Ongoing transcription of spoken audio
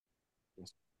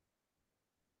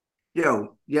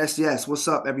Yo, yes, yes. What's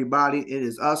up, everybody? It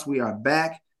is us. We are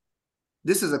back.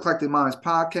 This is Eclectic Minds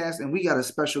podcast, and we got a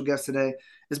special guest today.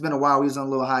 It's been a while. We was on a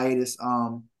little hiatus.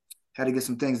 Had to get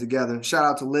some things together. Shout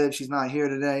out to Liv. She's not here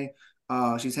today.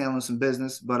 She's handling some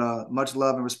business, but much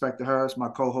love and respect to her. It's my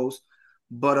co-host.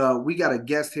 But we got a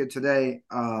guest here today.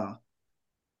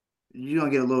 You're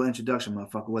gonna get a little introduction,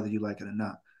 motherfucker, whether you like it or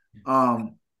not.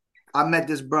 Um, I met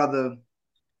this brother,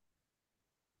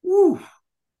 woo,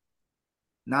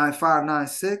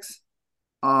 9596.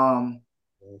 Um,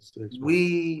 Six, man.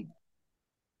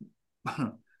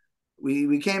 we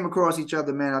we came across each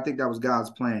other, man. I think that was God's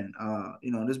plan.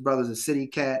 This brother's a city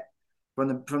cat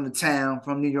from the town,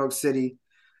 from New York City.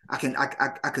 I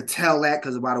could tell that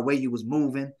because by the way you was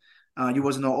moving. You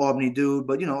wasn't no Albany dude,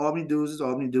 but Albany dudes is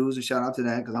Albany dudes, and shout out to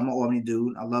that because I'm an Albany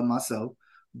dude. I love myself.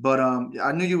 But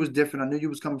I knew you was different. I knew you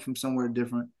was coming from somewhere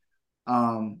different.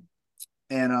 Um,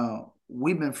 and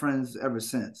we've been friends ever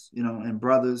since, and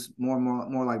brothers,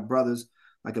 more like brothers,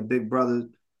 like a big brother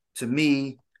to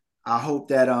me. I hope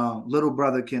that little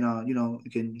brother can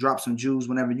can drop some jewels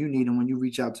whenever you need them when you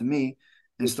reach out to me and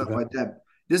What you stuff have? like that.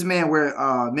 This man wear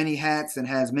many hats and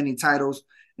has many titles,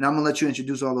 and I'm gonna let you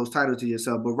introduce all those titles to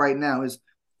yourself. But right now it's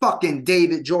fucking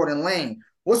David Jordan Layne.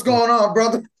 What's Oh, going on,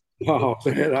 brother? oh,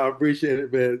 man, I appreciate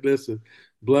it, man. Listen,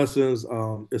 blessings.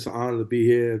 It's an honor to be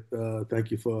here.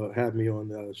 Thank you for having me on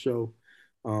the show.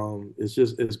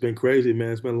 It's been crazy,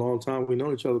 man. It's been a long time. We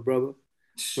know each other, brother.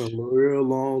 It's been a real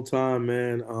long time,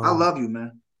 man. I love you,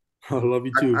 man. I love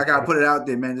you too. I gotta put it out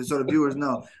there, man, just so the viewers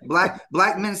know. Black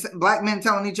men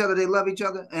telling each other they love each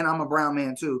other, and I'm a brown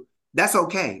man too. That's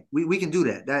okay. We can do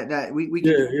that. We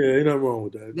Yeah, can. yeah, ain't nothing wrong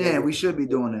with that. Yeah, Nothing we wrong. should be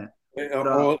doing that. But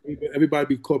All everybody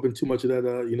be caught in too much of that.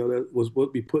 That was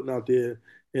what be putting out there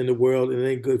in the world, and it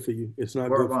ain't good for you. It's not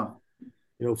work good.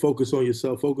 on. Focus on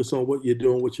yourself, focus on what you're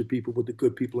doing with your people, with the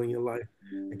good people in your life,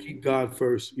 and keep God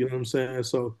first. You know what I'm saying?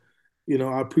 So,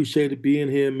 I appreciated being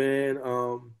here, man.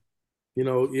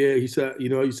 Yeah, he said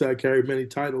I carry many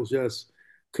titles. Yes,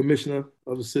 commissioner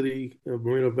of the city of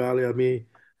Moreno Valley. I mean,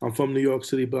 I'm from New York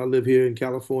City, but I live here in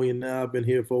California now. I've been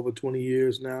here for over 20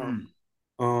 years now. Mm,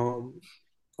 Um,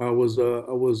 I was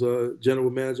a general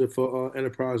manager for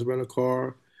Enterprise Rent a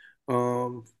Car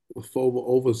for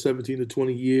over 17 to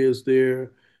 20 years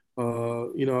there.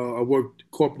 I worked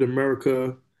corporate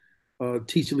America,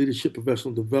 teaching leadership,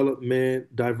 professional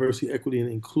development, diversity, equity,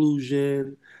 and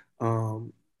inclusion.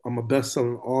 Um, I'm a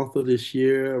best-selling author this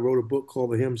year. I wrote a book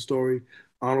called The Him Story: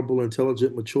 Honorable,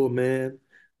 Intelligent, Mature Man.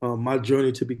 My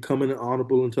journey to becoming an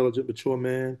honorable, intelligent, mature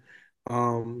man.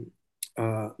 Um,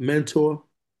 Mentor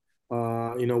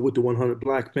with the 100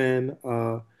 Black Men,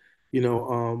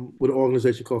 with an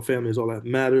organization called Families All That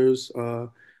Matters. I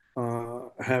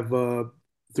have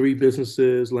three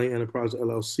businesses, Layne Enterprise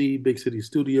LLC, Big City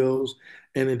Studios,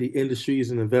 and in the industry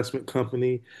is an investment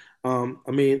company. I'm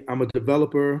a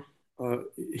developer. Uh,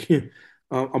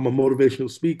 I'm a motivational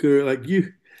speaker, like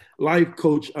you, life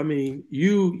coach. I mean,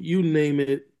 you name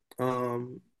it.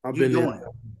 I've you been there. doing it.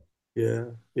 Yeah,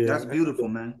 That's yeah. beautiful,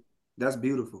 man. That's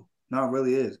beautiful. No, it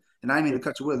really is. And I didn't mean to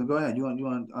cut you with. Go ahead. You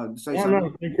want to say Oh no, something?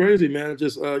 it's been crazy, man.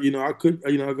 Just I could,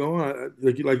 I go on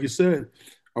like you said,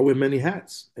 I wear many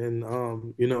hats, and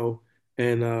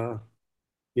and I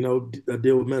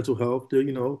deal with mental health. Deal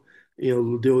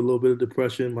with a little bit of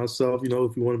depression myself.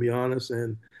 If you want to be honest,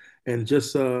 and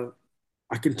just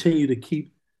I continue to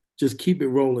keep it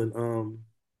rolling.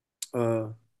 Uh,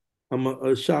 I'm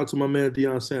a shout out to my man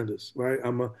Deion Sanders, right?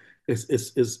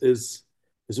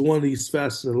 It's one of these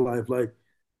facets in life, like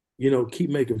keep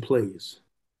making plays.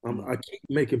 Mm, I keep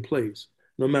making plays,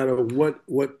 no matter what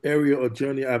area or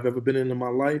journey I've ever been in my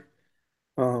life.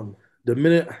 The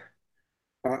minute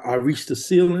I reach the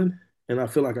ceiling and I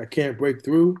feel like I can't break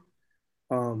through,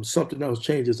 something else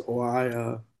changes, or I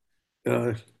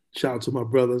uh, shout out to my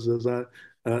brothers as I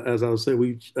would say,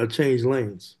 we change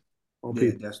lanes on yeah,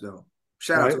 people, that's dope.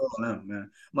 Shout out right? to all of them,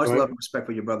 man. Much Right. love and respect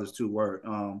for your brothers too. Word.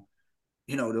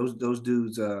 Those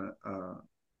dudes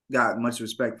got much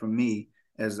respect from me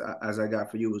as I got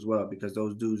for you as well because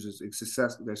those dudes is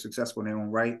successful. They're successful in their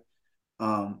own right.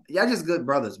 Y'all just good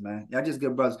brothers, man. Y'all just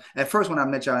good brothers. At first, when I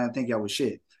met y'all, I didn't think y'all was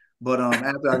shit. But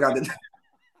after I got the,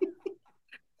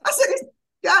 I said,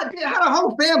 God damn, how the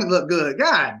whole family look good.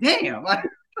 God damn, like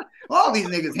all these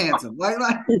niggas handsome. Like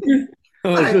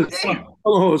Just, damn.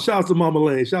 hold on, shout out to Mama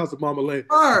Lane. Shout out to Mama Lane.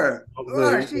 Word, Mama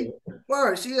word. Lane.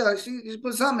 She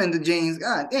put something in the jeans.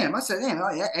 God damn. I said, damn,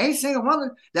 ain't single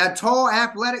woman that tall,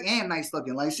 athletic, and nice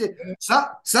looking. Like shit.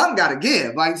 Some gotta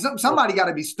give. Like somebody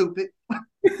gotta be stupid.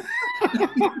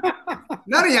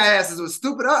 None of your asses was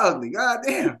stupid or ugly. God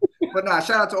damn. But nah,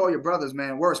 shout out to all your brothers,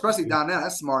 man. We're especially down there.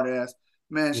 That's smart ass.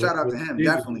 Man, Yeah, shout out to him.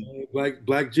 genius, Definitely. man.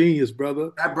 Black genius,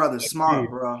 brother. That brother's Black smart, genius.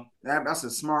 bro. That's a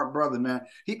smart brother, man.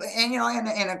 He and you know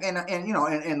and you know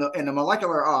in the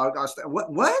molecular what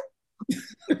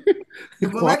the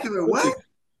Quantum molecular what physics.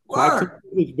 Quantum word?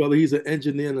 physics, brother. He's an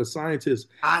engineer and a scientist.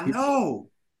 I He, know,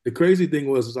 the crazy thing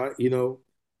was, is you know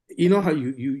how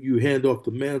you hand off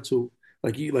the mantle,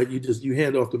 you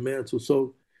hand off the mantle.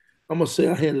 So I'm gonna say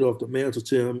I handed off the mantle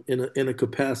to him in a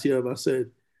capacity of I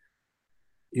said,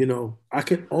 I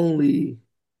can only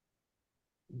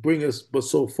bring us but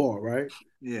so far, right?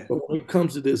 yeah, But when it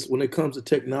comes to this, when it comes to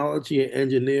technology and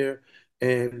engineer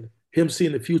and him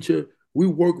seeing the future, we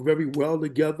work very well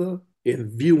together in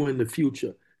viewing the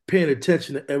future, paying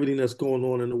attention to everything that's going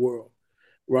on in the world,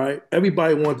 right?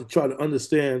 Everybody wants to try to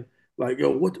understand, like,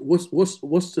 yo, what's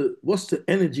the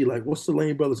energy like? What's the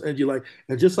Layne brothers energy like?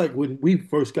 And just like when we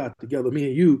first got together, me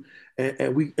and you,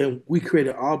 and we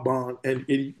created our bond, and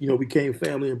became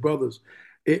family and brothers.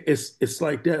 It's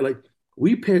like that. Like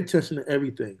we pay attention to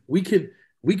everything. We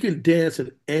can dance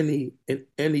in any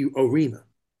arena,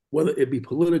 whether it be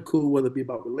political, whether it be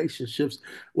about relationships,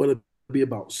 whether it be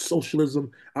about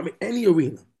socialism. I mean, any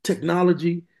arena,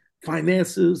 technology,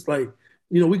 finances, like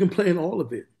we can play in all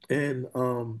of it. And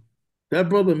that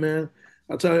brother, man,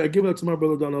 I tell you, I give it up to my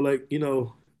brother Donna, like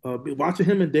watching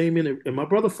him and Damien and my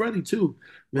brother Freddie too,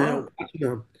 man,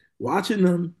 bro. watching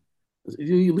them,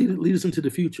 you lead us into the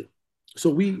future. So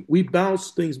we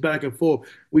bounce things back and forth.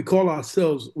 We call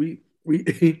ourselves we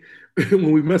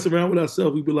when we mess around with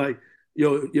ourselves, we be like,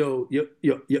 your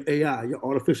AI, your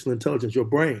artificial intelligence, your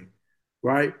brain,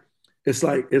 right? It's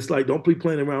like don't be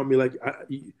playing around with me. Like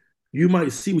you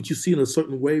might see what you see in a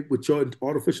certain way with your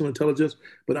artificial intelligence,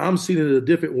 but I'm seeing it a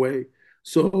different way.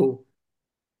 So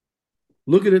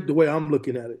look at it the way I'm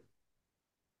looking at it,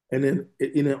 and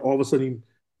then all of a sudden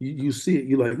you see it.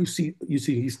 You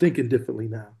see he's thinking differently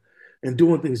now, and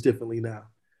doing things differently now,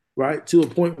 right? To a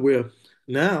point where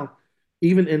now,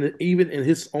 even in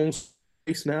his own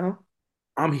space now,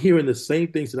 I'm hearing the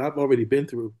same things that I've already been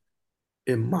through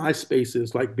in my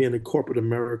spaces, like being in corporate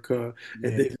America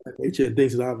and Yeah, things like nature and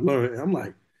things that I've learned. And I'm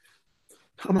like,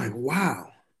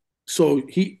 wow. So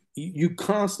you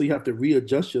constantly have to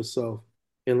readjust yourself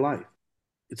in life.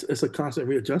 It's a constant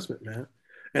readjustment, man.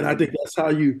 And I yeah, think that's how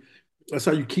you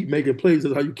keep making plays.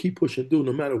 That's how you keep pushing through,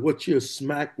 no matter what you're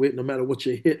smacked with, no matter what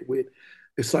you're hit with.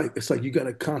 It's like you got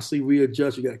to constantly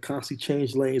readjust. You got to constantly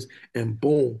change lanes, and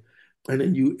boom, and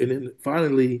then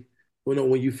finally,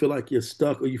 when you feel like you're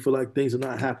stuck or you feel like things are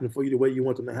not happening for you the way you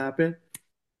want them to happen,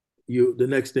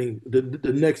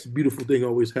 the next beautiful thing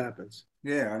always happens.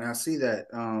 yeah. And I see that.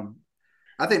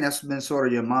 I think that's been sort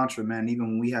of your mantra, man. Even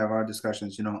when we have our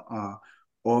discussions,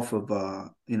 off of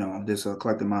this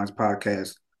Collective Minds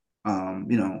podcast,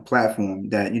 platform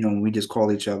that we just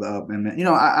call each other up, and man,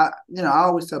 I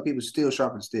always tell people steel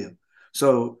sharpens steel.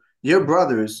 So your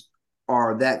brothers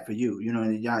are that for you.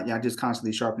 Y'all just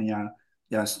constantly sharpening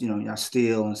y'all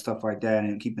steel and stuff like that,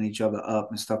 and keeping each other up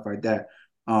and stuff like that.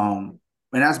 And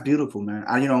that's beautiful, man.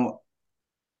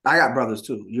 I got brothers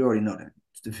too. You already know that.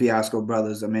 It's the Fiasco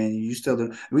brothers. I mean,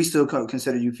 we still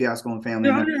consider you Fiasco and family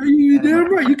and Yeah, everything. you And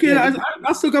damn right. You yeah, can't.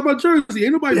 I still got my jersey.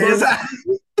 Ain't nobody yeah, bought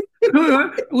exactly.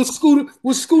 with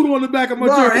scooter on the back of my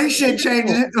Bro, jersey. ain't shit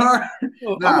changing it. I'm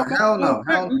Nah, a hell matter no, of fact,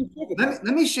 hell. we can talk about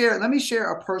it. Let me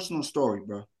share a personal story,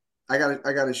 bro. I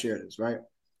gotta share this, right?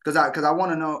 Because I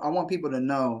want to know. I want people to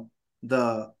know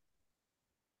the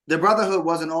the brotherhood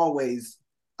wasn't always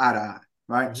eye to eye,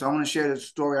 right? Mhm. So I want to share the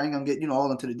story. I ain't gonna get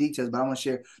all into the details, but I want to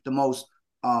share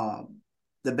um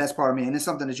the best part of me, and it's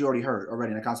something that you already heard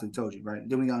already, and I constantly told you, right?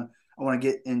 Then I want to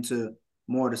get into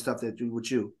more of the stuff that do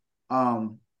with you.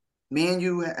 Um, Me and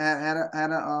you had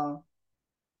a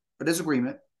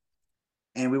disagreement,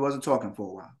 and we wasn't talking for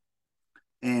a while.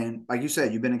 And like you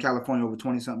said, you've been in California over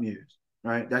 20 something years,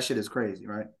 right? That shit is crazy,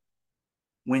 right?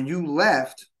 When you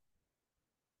left,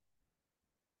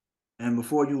 and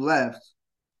before you left,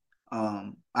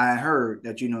 I heard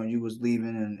that you was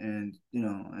leaving, and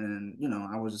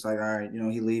I was just like, all right,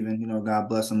 he leaving, God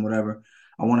bless him, whatever.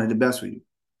 I wanted the best for you.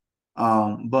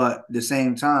 But at the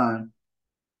same time,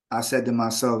 I said to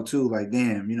myself too, like,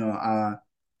 damn, I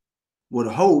would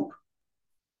hope,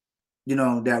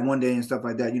 that one day and stuff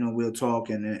like that, we'll talk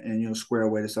and square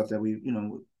away the stuff that we,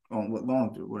 went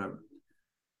long through, whatever.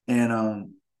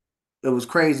 And it was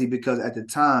crazy because at the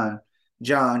time,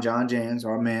 John Jans,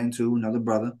 our man too, another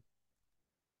brother,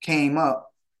 came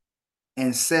up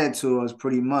and said to us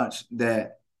pretty much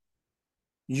that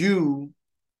you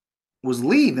was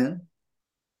leaving.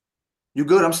 You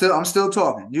good? I'm still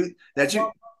talking. You that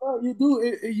you you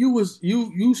do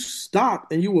you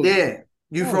stopped and you were Yeah,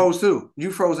 you oh, froze too.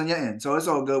 You froze on your end, so it's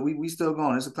all good. We still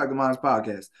going. It's a Eclectic Minds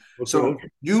podcast. okay, So okay,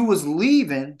 you was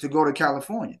leaving to go to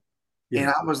California, and yeah,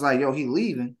 I was like, "Yo, he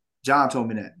leaving." John told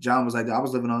me that. John was like, "I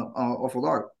was living on off of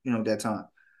Lark, at that time."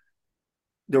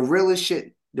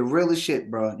 The realest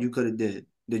shit, bro. You could have did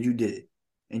that. You did,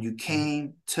 and you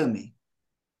came to me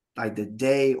like the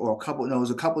day or a couple. No, it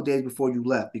was a couple days before you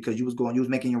left because you was going. You was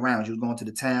making your rounds. You was going to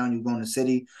the town. You was going to the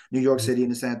city, New York mhm, City, in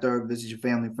the San Third, visit your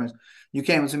family and friends. You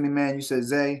came to me, man. You said,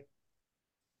 "Zay,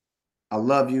 I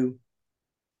love you.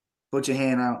 Put your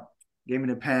hand out." Gave me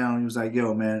the pound. He was like,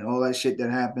 "Yo, man, all that shit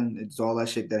that happened, it's all that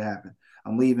shit that happened.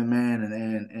 I'm leaving,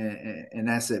 man, and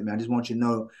that's it, man. I just want you to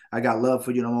know I got love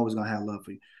for you, and I'm always gonna have love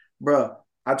for you, bro."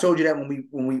 I told you that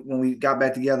when we got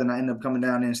back together, and I ended up coming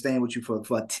down there and staying with you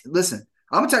listen.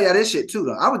 I'm gonna tell y'all this shit too,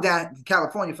 though. I was down in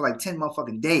California for like 10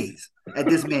 motherfucking days at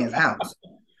this man's house.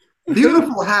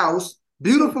 Beautiful house,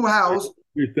 beautiful house.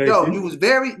 thank Yo, you.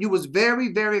 you was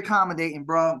very, very accommodating,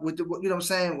 bro. With the, you know what I'm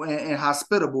saying, and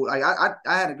hospitable. Like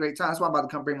I had a great time. That's why I'm about to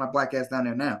come bring my black ass down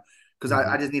there now, because I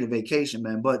Mhm, just need a vacation,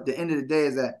 man. But the end of the day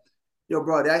is that, yo,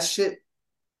 bro, that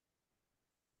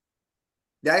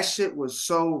shit was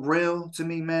so real to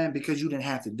me, man, because you didn't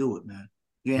have to do it, man.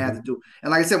 You didn't have to mhm, do it.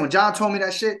 And like I said, when John told me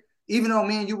that shit, even though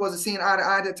me and you wasn't seeing eye to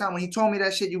eye at that time, when he told me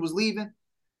that shit, you was leaving,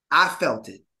 I felt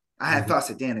it. I had mhm. thoughts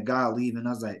that, damn, the guy leaving. I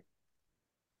was like,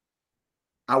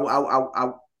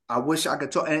 I wish I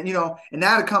could talk. And and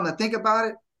now to come to think about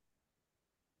it,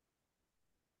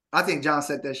 I think John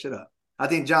set that shit up. I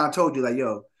think John told you like,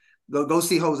 yo, go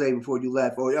see Jose before you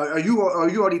left, or are you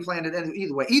already planned it?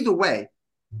 Either way,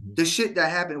 Mhm. the shit that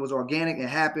happened was organic and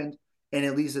happened, and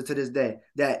it leads us to this day.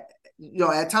 That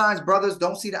at times brothers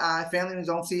don't see the eye, families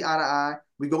don't see eye to eye.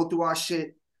 We go through our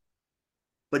shit,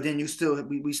 but then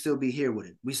we still be here with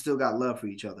it. We still got love for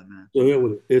each other, man. So yeah,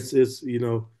 with it, it's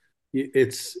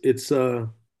it's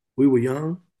we were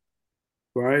young,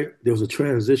 right? There was a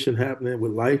transition happening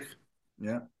with life,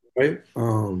 Yeah, right?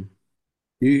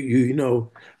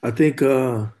 I think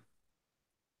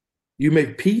you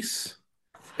make peace,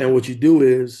 and what you do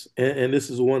is, and this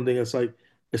is one thing. It's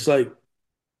like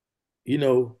you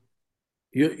know,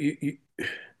 you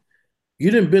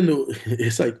didn't been to.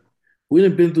 It's like we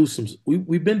didn't been through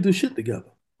we've been through shit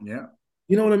together. yeah,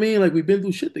 You know what I mean? Like we've been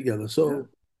through shit together. yeah,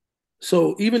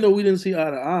 So even though we didn't see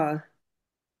eye to eye,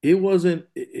 it wasn't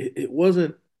it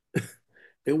wasn't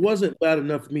bad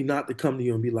enough for me not to come to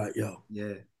you and be like, yo,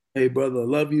 yeah, hey brother, I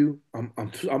love you. I'm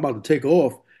about to take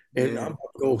off and I'm yeah, about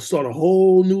to go start a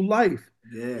whole new life.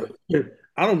 yeah.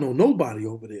 I don't know nobody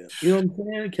over there. You know what I'm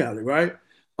saying, in Cali, right?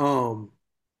 Um,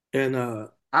 and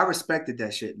I respected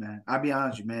that shit, man. I'll be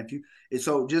honest with you, man. If you it's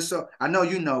so just so I know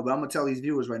you know, but I'm gonna tell these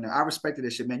viewers right now. I respected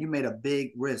that shit, man. You made a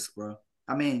big risk, bro.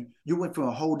 I mean, you went from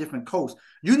a whole different coast.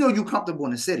 You know you comfortable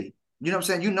in the city. You know what I'm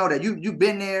saying? You know that you've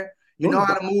been there. You no, know no,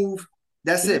 how to move.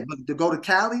 That's yeah, it. But to go to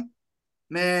Cali,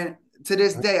 man, to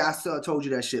this day, I still told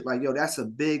you that shit. Like, yo, that's a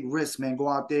big risk, man. Go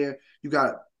out there. You got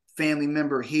a family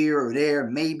member here or there,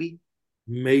 maybe,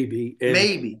 maybe, and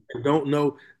maybe. don't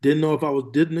know, didn't even know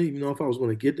if I was going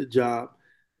to get the job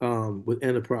with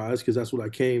Enterprise because that's what I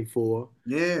came for.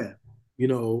 Yeah,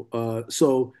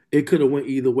 So it could have went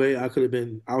either way. I could have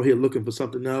been out here looking for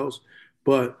something else,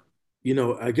 but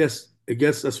I guess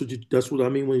that's what I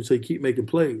mean when you say keep making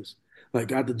plays. Like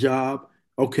got the job,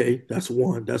 okay, that's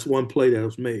one play that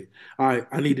was made. All right,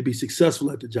 I need to be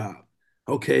successful at the job.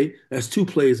 Okay, that's two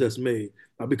plays that's made.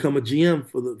 I become a GM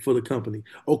for the company.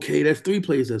 Okay, that's three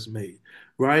plays that's made,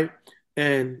 right?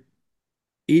 And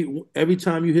every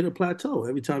time you hit a plateau,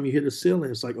 every time you hit a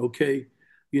ceiling, it's like, okay,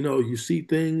 you see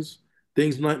things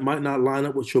might not line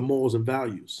up with your morals and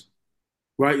values,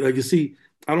 right? Like you see,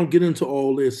 I don't get into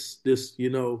all this,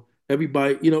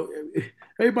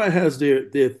 everybody has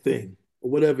their thing or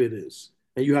whatever it is,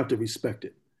 and you have to respect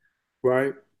it,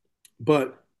 right?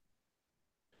 But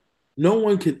no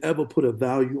one can ever put a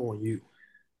value on you.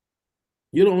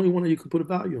 You're the only one that can put a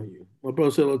value on you. My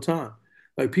brother said all the time.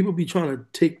 Like people be trying to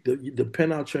take the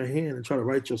pen out your hand and try to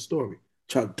write your story,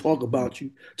 try to talk about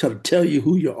you, try to tell you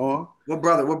who you are. What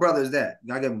brother is that?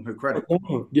 I give him her credit.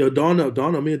 Yeah,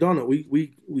 Donna, me and Donna,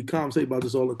 we conversate about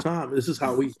this all the time. This is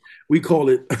how we call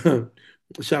it.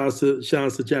 shout outs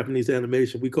to Japanese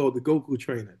animation. We call it the Goku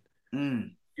training.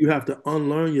 Mm, You have to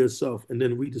unlearn yourself and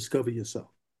then rediscover yourself.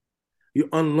 You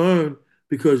unlearn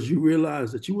because you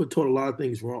realize that you were taught a lot of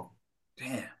things wrong.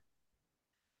 damn.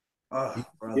 Oh, You,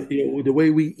 brother. the way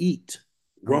we eat,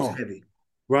 That was wrong, heavy.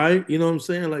 right? You know what I'm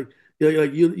saying? Like, yeah,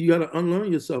 like you got to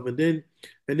unlearn yourself, and then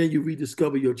you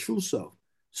rediscover your true self.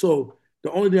 So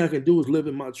the only thing I can do is live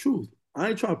in my truth. I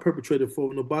ain't trying to perpetrate it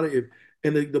for nobody.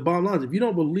 And the bottom line is, if you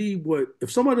don't believe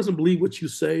if somebody doesn't believe what you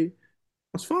say,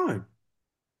 that's fine.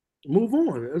 Move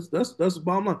on. That's the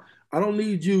bottom line. I don't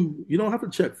need you. You don't have to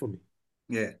check for me.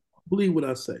 Yeah. Believe what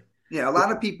I say. Yeah. A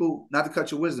lot of people, not to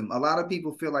cut your wisdom, a lot of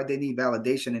people feel like they need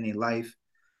validation in their life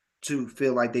to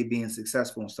feel like they being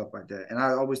successful and stuff like that. And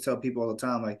I always tell people all the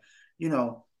time, like, you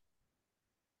know,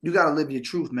 you got to live your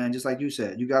truth, man. Just like you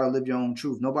said, you got to live your own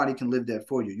truth. Nobody can live that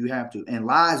for you. You have to. And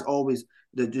lies always,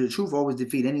 the truth always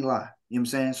defeat any lie. You know what I'm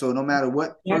saying? So no matter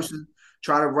what Yeah. person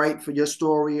try to write for your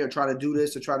story or try to do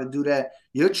this or try to do that,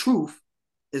 your truth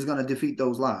is going to defeat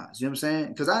those lies. You know what I'm saying?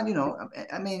 Because I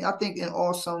mean, I think in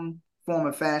all some form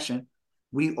of fashion,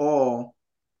 we all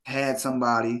had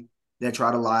somebody that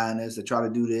try to lie on us, that try to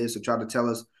do this, or try Yep. to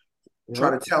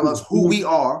tell us who we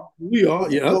are We are.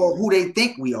 Yep. or who they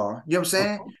think we are. You know what I'm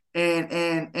saying? Uh-huh.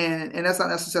 And that's not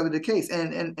necessarily the case.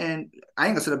 And I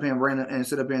ain't gonna sit up here and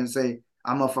sit up here and say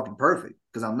I'm motherfucking perfect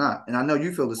because I'm not. And I know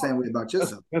you feel the same way about That's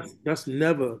yourself. that's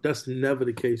that's never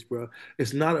the case, bro.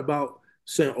 It's not about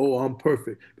saying, "Oh, I'm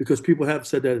perfect," because people have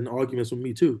said that in arguments with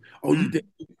me too. Mm.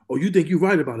 Oh, you think you're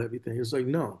right about everything? It's like,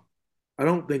 no, I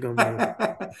don't think I'm right.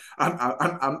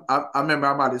 I remember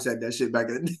I might have said that shit back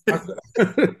in the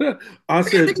day. I I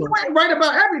said, think you ain't right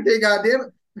about everything,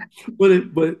 goddamn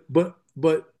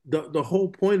but the whole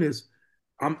point is,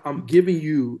 I'm giving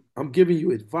you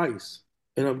advice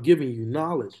and I'm giving you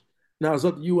knowledge. Now it's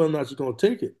up to you whether or not you're gonna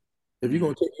take it. it. If you're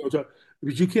gonna take it, you're gonna try.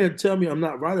 But you can't tell me I'm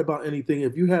not right about anything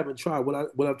if you haven't tried what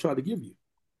I've tried to give you.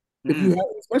 If you Mm. have,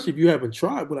 especially if you haven't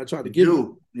tried what I tried to You give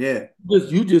you, do, yeah.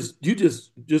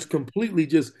 just completely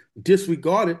just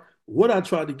disregarded what I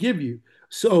tried to give you.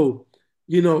 So,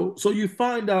 so you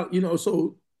find out,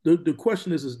 so the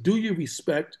question is do you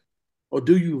respect or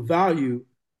do you value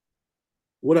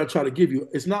what I try to give you?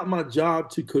 It's not my job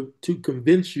to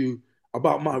convince you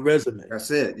about my resume,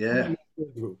 That's it, yeah,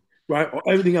 right? Or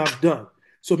everything I've done.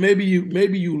 So maybe you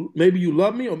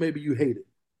love me or maybe you hate it,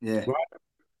 yeah. right?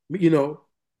 You know,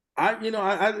 I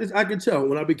can tell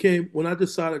when I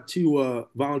decided to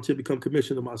volunteer to become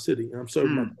commissioner of my city, and I'm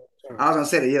serving my Mm. third term. I was gonna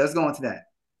say that. Yeah, let's go into that.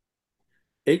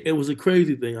 It was a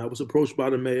crazy thing. I was approached by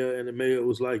the mayor, and the mayor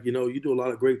was like, you do a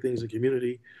lot of great things in the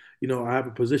community. I have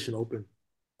a position open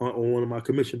on one of my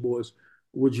commission boards.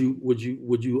 Would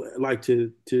you like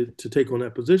to take on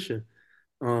that position?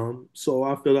 So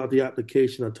I filled out the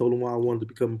application. I told him why I wanted to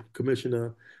become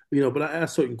commissioner, but I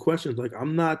asked certain questions. Like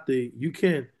I'm not the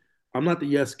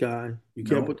yes guy. You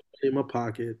can't put No. the money in my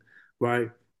pocket,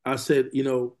 right? I said,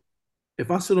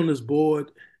 if I sit on this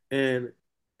board and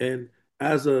and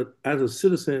as a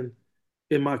citizen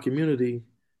in my community,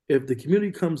 if the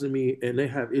community comes to me and they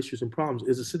have issues and problems,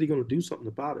 is the city going to do something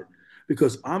about it?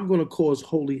 Because I'm going to cause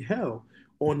holy hell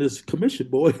on this commission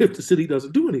board if the city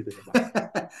doesn't do anything about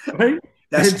it, right?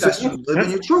 And so That's you living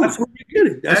your that's truth. who you're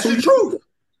getting. That's That's who your truth.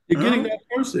 you're getting Huh?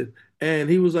 that person. And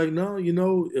he was like, no,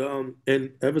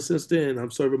 and ever since then,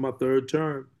 I'm serving my third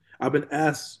term. I've been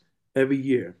asked every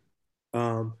year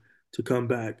um, to come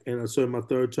back, and I served my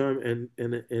third term, and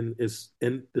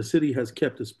the city has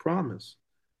kept its promise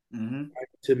Mm-hmm.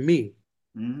 to me.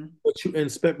 Mm-hmm. What you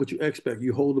inspect, what you expect,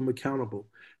 you hold them accountable.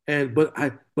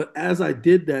 But as I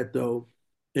did that though,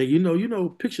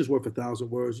 and pictures worth 1,000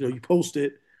 words. You post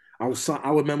it. I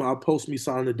remember I post me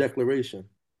signing the declaration,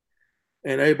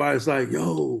 and everybody's like,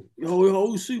 yo,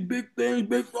 you see big things,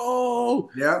 big oh.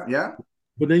 Yeah, yeah.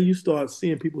 But then you start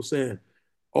seeing people saying,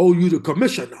 "Oh, you the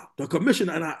commissioner,"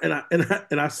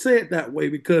 and I say it that way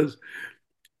because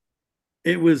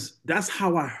that's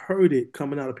how I heard it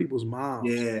coming out of people's mouths,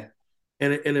 Yeah.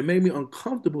 and it made me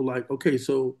uncomfortable. Like, okay,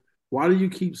 so why do you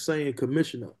keep saying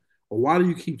commissioner, or why do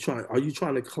you keep trying? Are you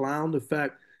trying to clown the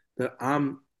fact that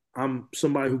I'm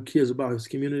somebody who cares about his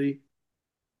community,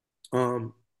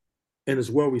 um, and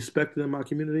is well respected in my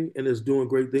community, and is doing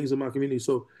great things in my community?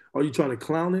 So, are you trying to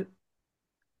clown it?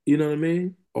 You know what I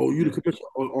mean? Or you the Yeah. commissioner?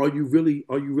 Or are you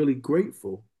really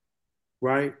grateful?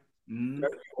 Right? Mm-hmm.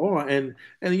 That you are, and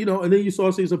then you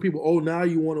start seeing some people. Oh, now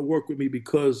you want to work with me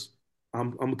because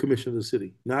I'm a commissioner of the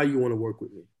city. Now you want to work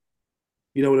with me.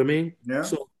 You know what I mean? Yeah.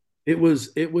 So it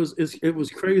was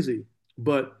crazy,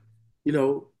 but you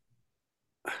know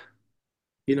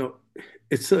you know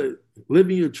it's a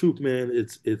living your truth, man.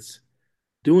 It's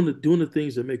doing the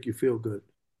things that make you feel good.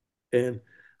 And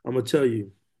I'm gonna tell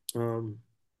you, um,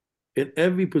 in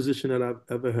every position that I've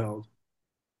ever held,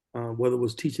 whether it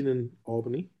was teaching in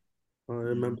Albany, I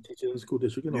remember Mm-hmm. teaching in the school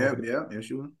district in Yeah, Albany, yeah, yes,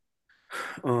 you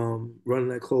will. running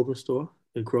that clothing store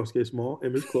in Crossgates Mall,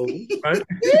 Image Clothing, right?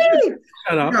 Yo,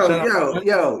 Shout out, yo,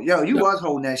 yo, yo, you yo, was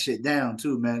holding that shit down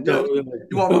too, man. yo, You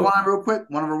want to yo, rewind real quick?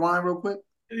 Want to rewind real quick?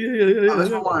 Yeah, yeah, yeah, Let's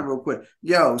yeah, yeah. rewind real quick.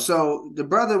 Yo, so the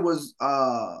brother was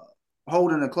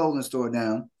holding a clothing store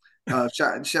down.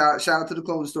 Shout out to the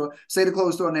clothing store. Say the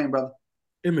clothing store name, brother.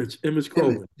 Image Image,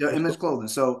 clothing. the That's Image the Clothing.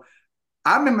 So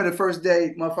I remember the first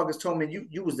day motherfuckers told me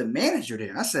you was the manager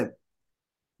there. I said,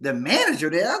 the manager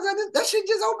there? I was like, that shit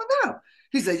just opened up.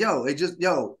 He said,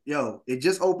 it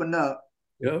just opened up.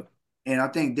 yeah. And I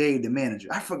think Dave, the manager.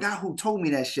 I forgot who told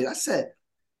me that shit. I said,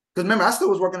 because remember, I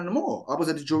still was working in the mall. I was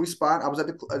at the jewelry spot. I was at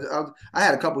the. I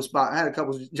had a couple spots. I had a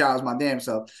couple jobs my damn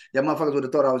self. That motherfuckers would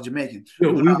have thought I was Jamaican.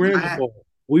 Yo, But we I ran the had ball.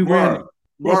 We ran it. word,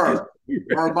 Focus.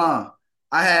 word, word bomb.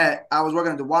 I was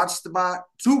working at the watch spot,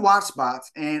 two watch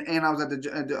spots, and I was at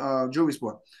the jewelry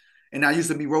store. And I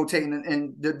used to be rotating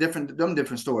in the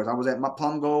different stores. I was at my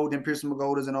Plum Gold, then Pearson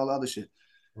McGolders, and all the other shit.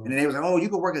 And then they was like, "Oh, you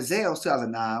could work at Zales too." I was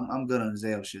like, "Nah, I'm good on the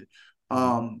Zales shit."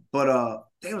 But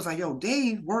they was like, "Yo,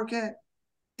 Dave work at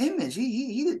Image.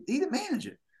 He the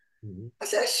manager." Mm-hmm. I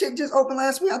said, "That shit just opened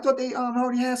last week. I thought they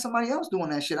already had somebody else doing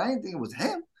that shit. I didn't think it was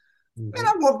him." Man, Mm-hmm.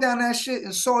 I walked down that shit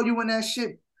and saw you in that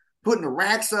shit, putting the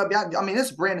racks up. Y'all, I mean,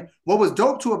 it's brand. What was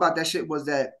dope too about that shit was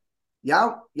that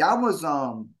y'all was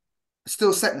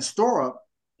still setting the store up,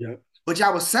 Yeah. but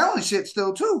y'all was selling shit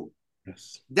still too.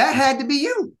 Yes. That Yes. had to be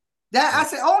you. That I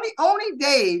Yes. said only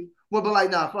Dave would be like,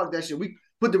 nah, fuck that shit. We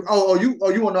put the you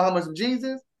want to know how much some jeans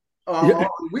is? Yeah.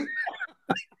 We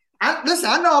listen.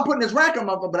 I know I'm putting this rack on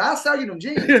my, but I'll sell you them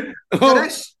jeans. Yo, Oh,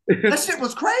 that shit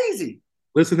was crazy.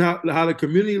 listen, how the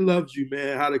community loves you,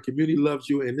 man. How the community loves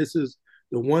you, and this is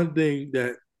the one thing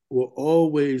that will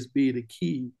always be the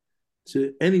key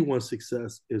to anyone's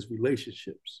success is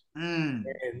relationships. Mm,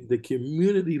 And the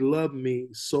community loved me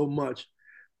so much.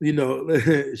 You know,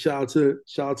 shout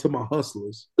out to my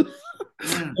hustlers. mm.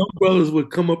 Some brothers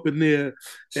would come up in there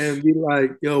and be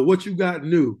like, "Yo, what you got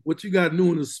new? What you got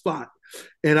new in the spot?"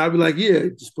 And I'd be like, "Yeah,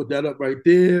 just put that up right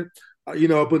there." You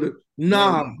know, but Yeah,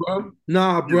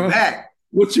 nah, in the bro, back.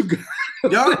 what you got?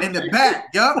 Yup, in the back.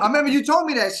 Yup. I remember you told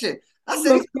me that shit. I I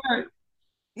said, look back.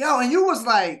 yo, and you was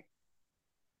like,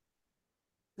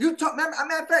 you told, matter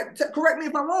of fact, correct me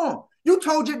if I'm wrong. You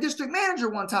told your district manager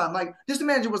one time, like, district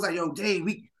manager was like, yo, Dave,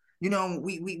 we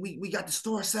got the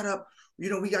store set up.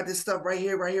 We got this stuff right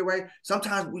here, right here, right.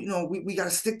 Sometimes we got to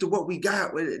stick to what we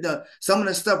got. With some of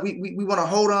the stuff we want to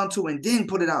hold on to and then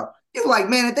put it out. You like,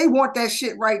 man, if they want that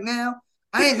shit right now,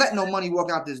 I ain't letting no money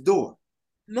walk out this door.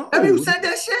 Have you No, said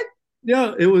that shit?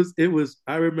 yeah, it was.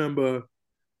 I remember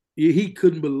he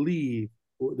couldn't believe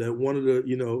that one of the,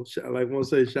 like I want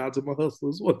to say, shout out to my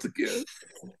hustlers once again.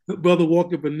 The brother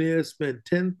walked up in there, spent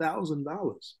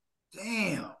 $10,000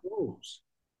 Damn. clothes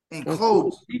And on clothes.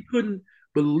 clothes. He couldn't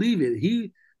believe it.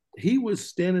 He was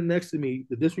standing next to me.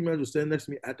 The district manager was standing next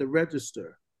to me at the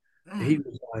register. And Mm.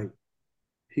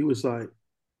 he was like,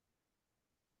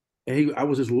 and I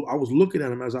was looking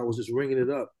at him as I was just ringing it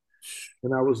up,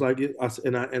 and I was like,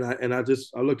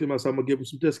 I looked at myself. I'm gonna give him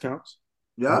some discounts.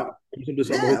 I'm gonna Yep. give him some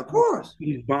discounts. I'm Yeah, gonna of course.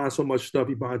 He's buying so much stuff.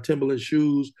 He buying Timberland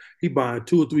shoes. He buying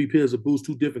two or three pairs of boots,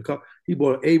 two different colors. He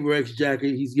bought an Averex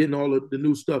jacket. He's getting all of the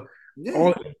new stuff. Yeah.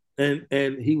 All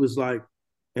and he was like,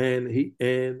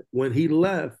 and when he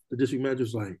left, the district manager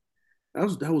was like,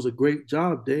 that was a great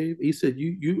job, Dave. He said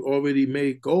you already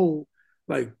made gold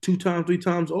like two times, three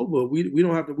times over. We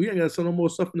don't have to. We ain't got to sell no more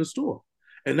stuff in the store.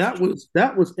 And that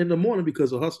was in the morning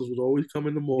because the hustlers would always come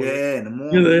in the morning. Yeah, in the Yeah,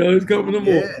 morning. they always come in the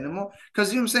Yeah, morning. in the morning.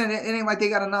 Because you know what I'm saying? It ain't like they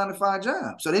got a 9 to 5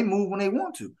 job. So they move when they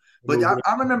want to. But I, Moving.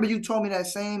 I remember you told me that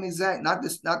same exact, not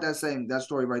that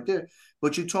story right there,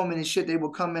 but you told me this shit, they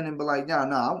would come in and be like,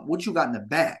 nah, what you got in the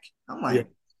back? I'm Yeah, like,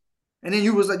 and then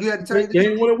you was like, you had to tell they, you they this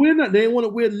ain't want to wear nothing. They ain't want to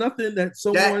wear nothing that that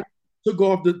someone took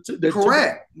off that took off.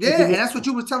 correct. Yeah. And that's what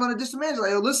you was telling the district manager.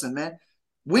 Like, yo, listen, man,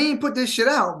 we ain't put this shit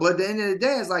out. But at the end of the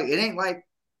day, it's like, it ain't like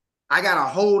I gotta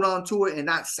hold on to it and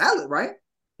not sell it, right?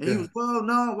 And he Yeah, was, well,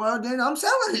 no, well, then I'm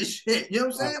selling this shit. You know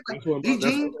what I'm saying? Like these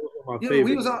that's jeans, one of my we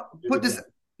favorite. was on put this,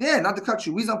 yeah, not to cut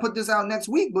you. We was gonna put this out next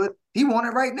week, but he want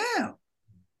it right now.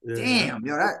 Yeah, Damn,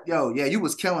 yeah, you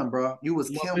was killing, bro. You was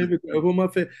my killing. favorite. One of my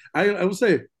favorite. I would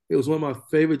say it was one of my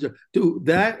favorite jobs. Dude,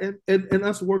 that and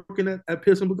us working at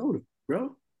Pearson Pagoda,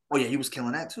 bro. Oh yeah, you was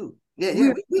killing that too. Yeah,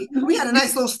 yeah. We, We had a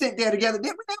nice little stint there together,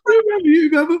 didn't we, bro? you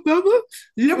remember?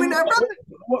 Did we not, brother?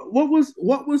 What was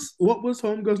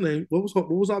homegirl's name? What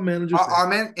was our manager's name? Our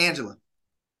man, Angela.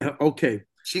 Okay.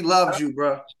 She loved you,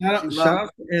 bro. Shout out, shout out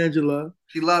to Angela.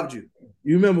 She loved you.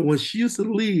 You remember when she used to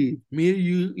leave, me and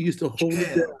you used to hold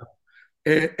it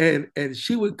Yeah. down. And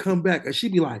she would come back and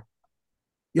she'd be like,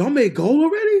 y'all made gold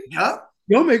already? Yup.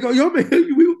 Y'all made we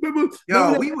remember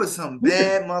Yo, that? we was some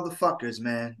bad motherfuckers,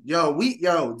 man. Yo,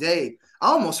 Dave, I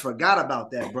almost forgot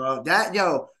about that, bro.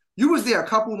 You was there a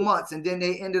couple months, and then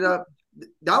they ended up.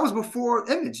 that was before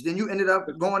Image. Then you ended up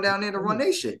going down there to run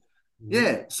they shit. Mhm.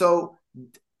 Yeah. So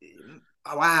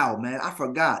wow, man, I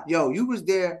forgot. Yo, you was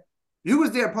there. You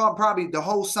was there probably the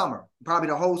whole summer. Probably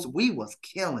the whole. We was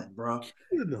killing, bro.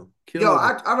 Killing them, Yo, killing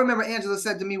them. I remember Angela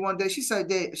said to me one day. She said,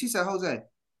 Dave. She said, Jose,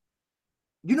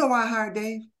 you know why I hired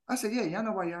Dave? I said, yeah, I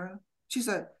know why you hired him. She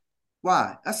said,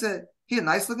 why? I said, he a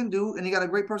nice looking dude and he got a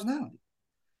great personality.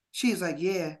 She's like,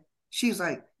 yeah. She's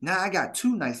like, now I got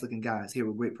two nice looking guys here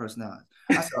with great personalities.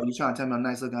 I said, oh, you trying to tell me I'm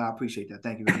nice looking? I appreciate that.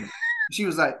 Thank you very much. She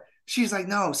was like, she's like,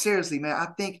 no, seriously, man. I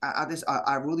think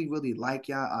I really, really like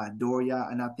y'all. I adore y'all.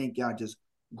 And I think y'all just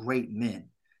great men.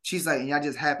 She's like, and y'all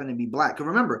just happen to be black. Cause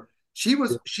remember, Yeah,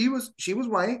 she was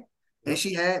white and yep,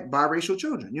 she had biracial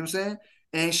children. You know what I'm saying?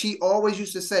 And she always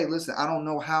used to say, listen, I don't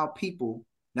know how people,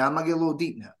 now I'm gonna get a little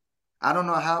deep now. I don't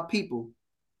know how people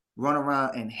run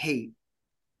around and hate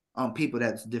on people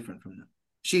that's different from them.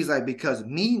 She's like, because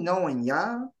me knowing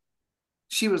y'all,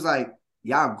 she was like,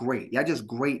 y'all great. Y'all just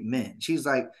great men. She's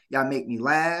like, y'all make me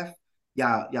laugh.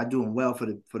 Y'all doing well for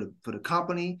the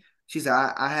company. She said,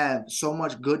 I have so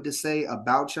much good to say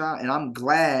about y'all, and I'm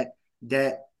glad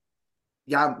that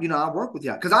y'all, I work with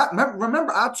y'all. Cause I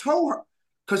remember I told her,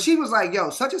 cause she was like, yo,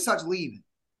 such and such leaving.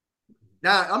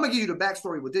 Now I'm gonna give you the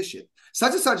backstory with this shit.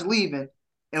 Such and such leaving,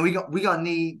 and we gonna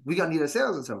need a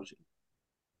sales associate.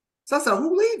 So I said,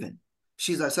 who leaving?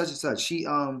 She's like, such and such. She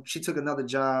took another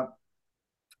job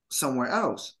somewhere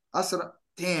else. I said,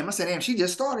 damn, she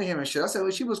just started here and shit. I said,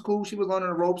 well, she was cool. She was learning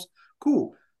the ropes.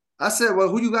 Cool. I said, well,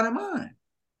 who you got in mind?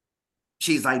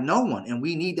 She's like, no one. And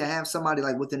we need to have somebody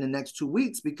like within the next 2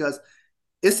 weeks because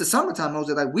it's the summertime. I was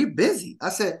like, we're busy. I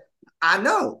said, I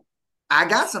know. I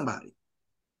got somebody.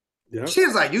 yep. She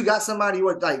was like, you got somebody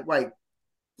who like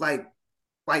like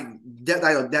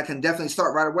that can definitely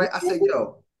start right away. I said,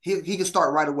 yo, he can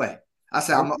start right away. I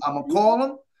said, I'm gonna call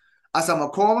him. I said, I'm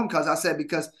gonna call him because I said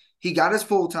because he got his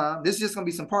full time. This is just gonna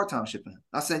be some part time shipping.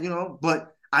 I said,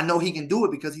 but I know he can do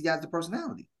it because he has the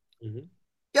personality. Mm-hmm.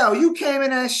 Yo, you came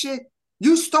in that shit.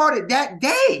 You started that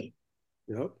day.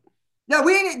 Yep. Yo,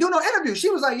 we ain't do no interview. She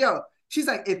was like, yo, she's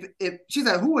like, if she's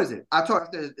like, who is it? I told her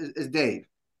I said, it's Dave.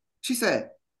 She said,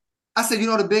 I said,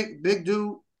 the big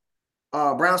dude,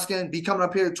 brown skin, be coming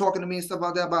up here talking to me and stuff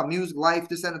like that about music, life,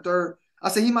 this and the third. I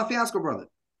said, he my fiasco brother.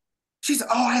 She said,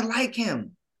 oh, I like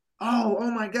him. Oh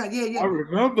my God. Yeah, yeah. I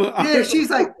remember. I Yeah,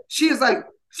 remember. she's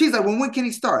like, well, when can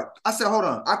he start? I said, hold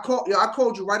on. I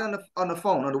called you right on the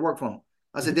phone, on the work phone.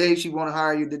 I said, Mhm. Dave, she want to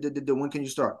hire you. When can you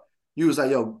start? You was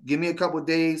like, yo, give me a couple of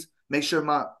days, make sure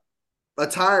my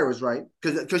attire is right.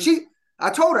 Cause I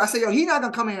told her, I said, yo, he not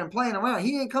gonna come in here and playing around.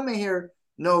 He ain't coming here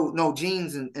no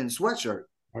jeans and sweatshirt.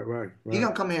 Right, right, He right.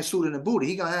 gonna come here suited and booted.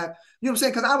 He gonna have, what I'm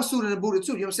saying? Cause I was suited and booted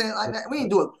too. You know what I'm saying? Like we ain't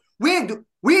do it. We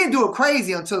ain't do it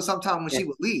crazy until sometime when she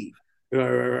would leave. Right,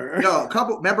 right, right, right. Yo, a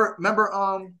couple. Remember.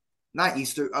 Not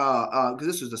Easter. Because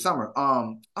this was the summer.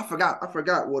 I forgot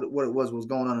what it was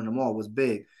going on in the mall. It was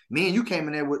big. Me and you came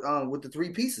in there with the three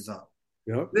pieces on.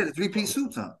 Yep. We had the three-piece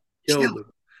suits on. Chill. Killed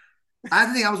them. I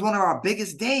think that was one of our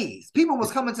biggest days. People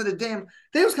was coming to the damn.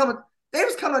 They was coming. They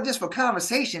was coming just for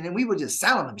conversation, and we were just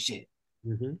selling them shit.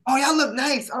 Hmm. Oh, y'all look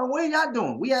nice. Oh, what are y'all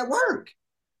doing? We at work.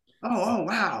 Oh,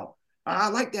 wow. I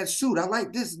like that suit. I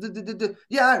like this.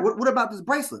 Yeah. All right. What about this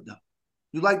bracelet though?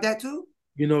 You like that too?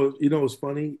 What's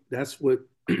funny? That's what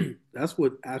that's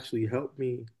what actually helped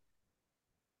me.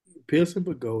 Pearson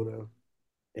Pagoda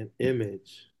and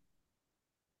Image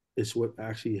is what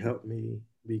actually helped me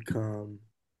become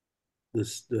the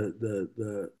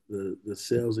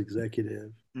sales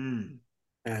executive Mm.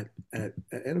 at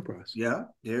Enterprise. Yeah,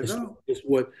 there you It's, go. it's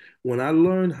what when I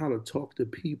learned how to talk to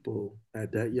people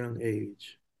at that young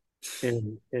age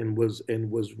and was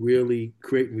really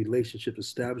creating relationships,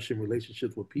 establishing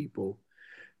relationships with people,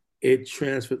 it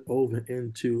transferred over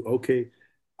into okay,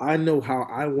 I know how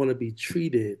I want to be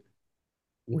treated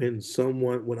when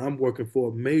I'm working for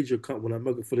a major company, when I'm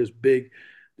working for this big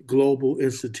global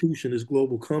institution, this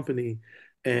global company,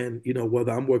 and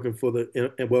whether I'm working for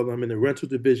and whether I'm in the rental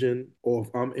division or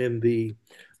if I'm in the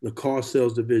car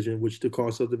sales division, which the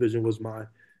car sales division was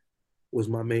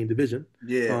my main division.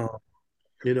 Yeah. Um,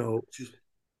 you know,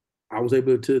 I was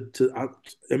able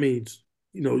I mean,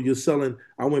 you're selling.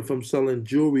 I went from selling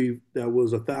jewelry that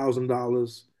was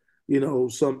 $1,000,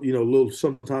 a little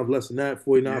sometimes less than that,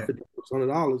 49, Yeah. 50,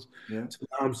 $100, Yeah. to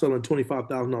now I'm selling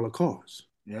 $25,000 cars.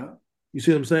 Yeah. You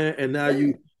see what I'm saying? And now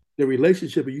Yeah. the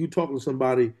relationship of you talking to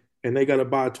somebody and they got to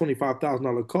buy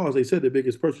 $25,000 cars. They said the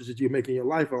biggest purchases you make in your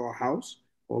life are a house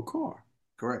or a car,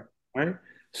 Correct. right?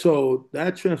 So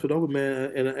that transferred over,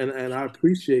 man, and I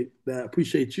appreciate that.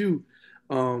 Appreciate you,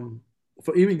 um,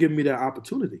 for even giving me that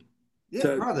opportunity. Yeah,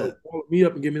 to brother. call me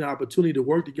up and give me the opportunity to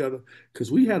work together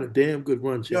because we had a damn good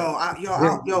run, Chad.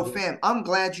 Damn good run. Fam, I'm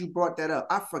glad you brought that up.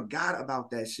 I forgot about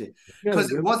that shit We had a because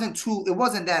good. it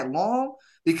wasn't that long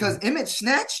because Mhm. Emmett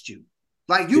snatched you.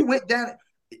 Like Yeah, you went down.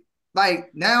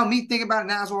 Like now, me thinking about it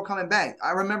now, it's all coming back.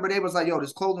 I remember they was like, "Yo,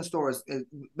 this clothing store is."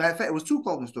 Matter of fact, it was two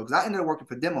clothing stores because I ended up working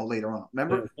for Demo later on. yeah,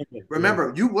 Remember? yeah.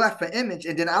 Remember, you left for Image,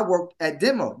 and then I worked at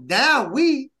Demo. Now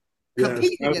we Yes,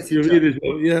 compete against each other,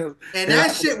 yes, and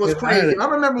that shit was and I had crazy. it. I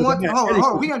remember one. I had Eddie.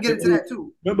 Hold on, we gonna get into that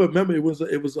too. Remember, it was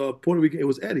Puerto Rican. It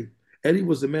was Eddie. Eddie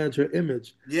was the manager at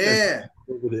Image that Yeah,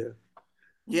 over there.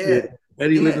 Yeah, yeah,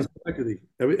 Eddie lived in yeah. Schenectady.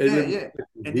 Eddie Yeah, lived in yeah. Schenectady,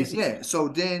 And then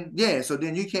DC. so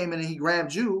then you came in and he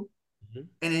grabbed you, Mhm.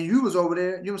 and then you was over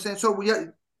there. You know what I'm saying? So we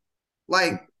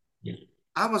like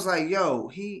I was like, yo,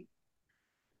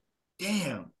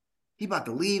 damn, he about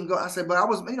to leave and go. I said, but I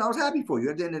was happy for you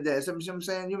at the end of the day. So, you know what I'm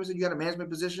saying? You know what I'm saying? You had a management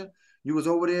position, you was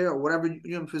over there or whatever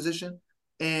you in position.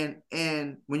 And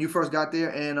when you first got there,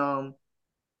 and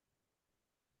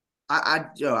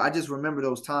I just remember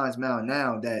those times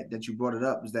now that you brought it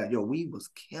up is that yo, we was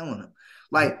killing them. Mhm.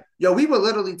 Like, yo, we would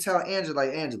literally tell Angela,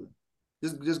 like, Angela,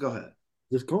 just go ahead.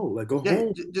 Just go, like go Yeah,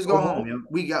 home, just go go home. home, yo.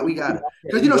 We got it.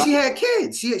 Because We lock. she had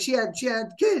kids. She had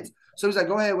kids. So he's like,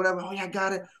 go ahead, whatever. Oh yeah, I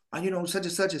got it. Such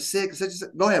and such is sick. Such and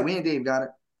such. Go ahead. We ain't Dave got it.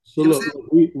 So You know what I'm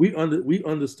look, saying? we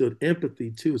understood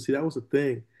empathy too. See, that was the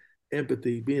thing,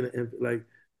 empathy, like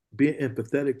being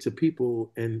empathetic to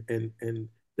people, and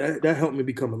that helped me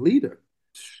become a leader.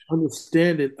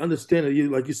 Understanding you,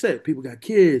 like you said, people got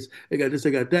kids, they got this,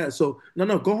 they got that. So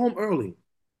no, go home early,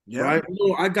 Yeah. right?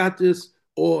 No, I got this.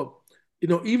 Or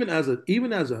even as a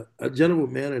general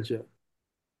manager,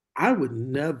 I would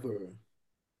never,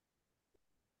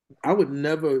 I would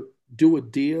never do a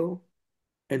deal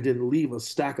and then leave a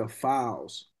stack of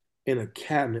files in a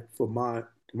cabinet for my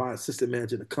assistant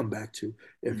manager to come back to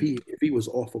if he was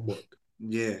off from work.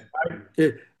 Yeah.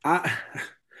 It, I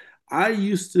I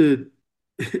used to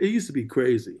it used to be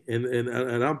crazy, and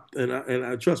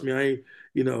I trust me, I ain't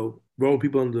rolling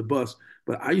people under the bus,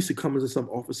 but I used to come into some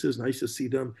offices and I used to see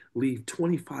them leave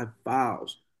 25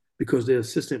 files because their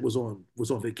assistant was on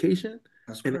vacation,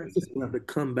 That's and the crazy. assistant would have to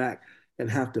come back and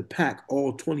have to pack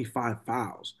all 25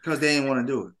 files. Because they didn't want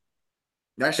to do it.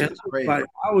 That And shit is crazy.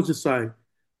 I was just like,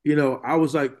 I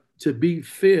was like, to be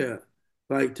fair,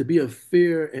 like to be a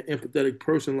fair and empathetic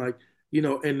person, like,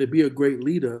 and to be a great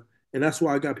leader. And that's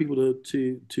why I got people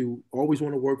to always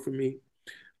want to work for me.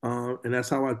 And that's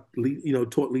how I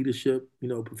taught leadership,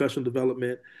 professional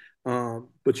development.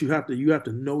 But you have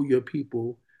to know your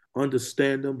people,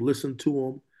 understand them, listen to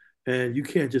them, and you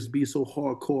can't just be so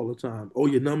hardcore all the time. Oh,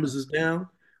 your numbers is down.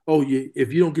 Oh,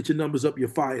 if you don't get your numbers up, you're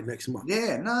fired next month.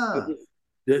 Yeah, nah.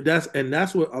 That's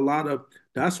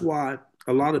why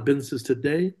a lot of businesses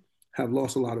today have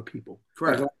lost a lot of people.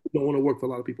 Like a Correct. lot of people don't want to work for a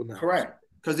lot of people now. Correct.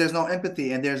 Because there's no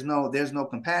empathy and there's no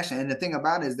compassion. And the thing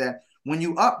about it is that when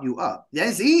you up. Yeah,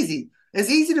 it's easy. It's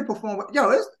easy to perform.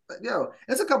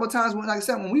 It's a couple of times when, like I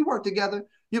said, when we worked together,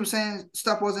 you know what I'm saying,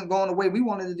 stuff wasn't going the way we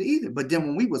wanted it to either. But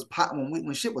then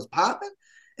when shit was popping,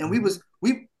 and we Mhm. was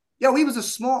we was a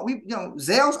small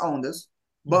Zales owned us,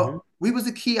 but Mhm. we was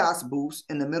the kiosk booths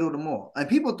in the middle of the mall, and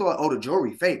people thought, oh, the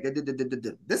jewelry fake.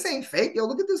 This ain't fake. Yo,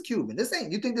 look at this Cuban. This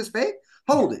ain't. You think this fake?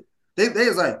 Hold it. They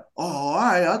was like, oh, all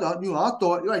right, I thought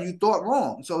you thought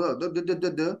wrong. So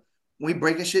we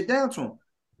breaking shit down to them.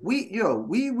 We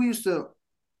used to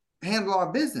handle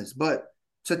our business, but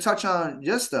to touch on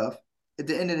your stuff at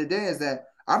the end of the day is that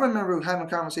I remember having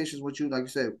conversations with you, like you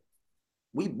said,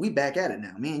 we back at it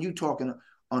now. Me and you talking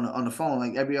on the phone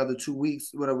like every other 2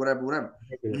 weeks, whatever.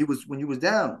 Yeah. When you was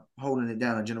down holding it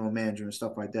down, a general manager and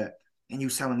stuff like that, and you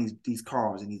selling these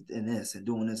cars and this and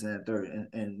doing this and that third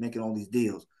and making all these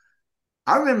deals.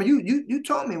 I remember you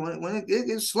told me when it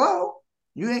gets slow,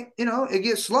 you ain't it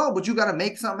gets slow, but you got to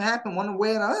make something happen one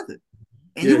way or the other.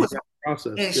 And Yeah, you you was got to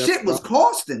process. and You have to shit was process.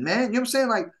 costing, man. You know what I'm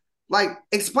saying? Like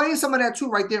explain some of that too,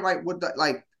 right there, right with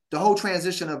the whole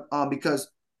transition of because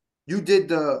you did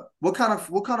the what kind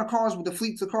of cars with the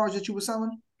fleets of cars that you were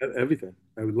selling? Everything.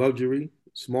 Luxury,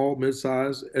 small,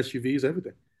 mid-size, SUVs,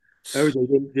 everything.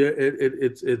 Everything. Yeah,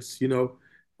 it's your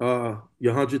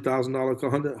 $100,000 car,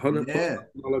 hundred plus Yeah,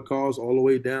 $1,000 cars, all the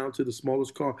way down to the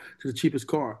smallest car, to the cheapest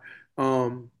car.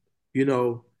 Um, you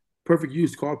know, perfect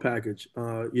used car package.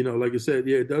 Like I said,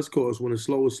 yeah, it does cost when it's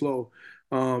slow. It's slow.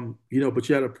 But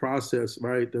you had a process,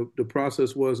 right? The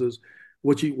process is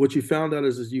what you found out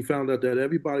is you found out that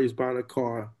everybody's buying a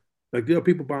car. Like there are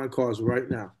people buying cars right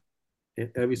now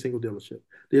in every single dealership.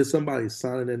 There's somebody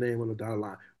signing their name on the dotted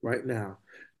line right now.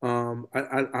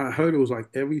 I heard it was like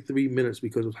every 3 minutes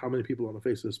because of how many people on the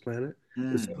face of this planet.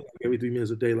 It's Mm. something like every 3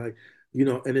 minutes a day, like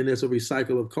and then there's a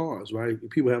recycle of cars, right?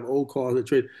 People have old cars that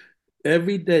trade.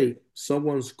 Every day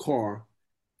someone's car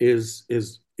is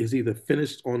either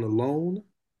finished on a loan,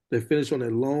 they're finished on a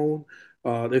loan,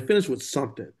 they're finished with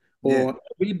something, Yeah. or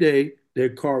every day their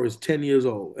car is 10 years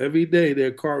old. Every day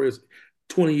their car is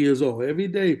 20 years old. Every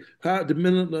day,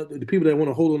 the people that want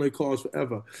to hold on their cars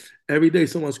forever. Every day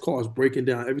someone's car is breaking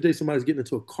down. Every day somebody's getting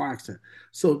into a car accident.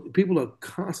 So people are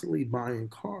constantly buying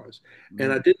cars.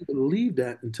 And I Mm. didn't believe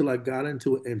that until I got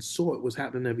into it and saw it was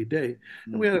happening every day.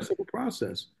 And we Mm. had a simple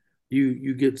process.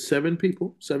 You get seven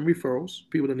people, seven referrals,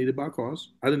 people that need to buy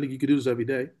cars. I didn't think you could do this every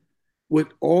day. With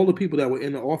all the people that were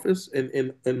in the office,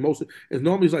 and most, it's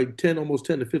normally it's like 10, almost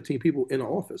 10 to 15 people in the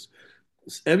office.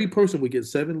 Every person would get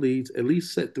seven leads, at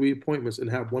least set three appointments, and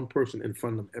have one person in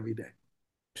front of them every day.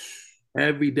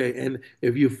 Every day. And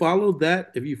if you follow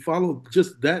that, if you follow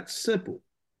just that simple,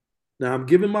 now I'm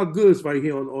giving my goods right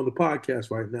here on the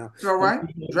podcast right now. All I'm right.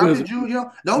 giving my Drop goods, your Jew.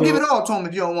 Don't give you it all to him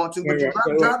if you don't want to, right, but you right,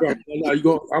 right, right, drop right. it. Now you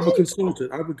go, I'm a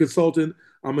consultant. I'm a consultant.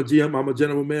 I'm a GM. I'm a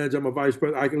general manager. I'm a vice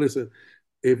president. I can listen.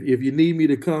 If you need me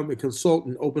to come and consult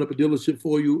and open up a dealership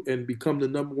for you and become the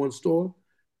number one store,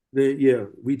 then yeah,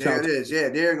 reach There out it to is. Yeah,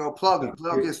 there you go. Plug me. it.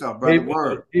 Plug yourself, brother. David,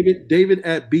 Word. David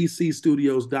at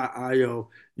bcstudios.io.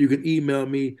 You can email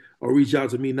me or reach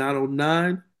out to me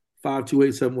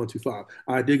 909-528-7125. All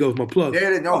right, there goes my plug.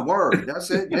 There it is. No word. That's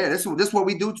it. Yeah, this what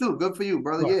we do too. Good for you,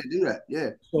 brother. Right. Yeah, do that.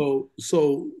 Yeah.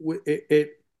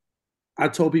 I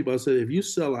told people, I said, if you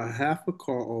sell a half a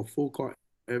car or a full car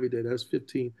every day, that's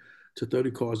 15 to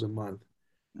 30 cars a month.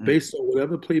 Mm. Based on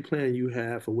whatever play plan you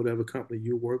have for whatever company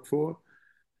you work for,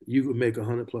 you could make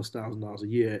 100+ thousand dollars a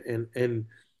year. And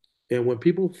when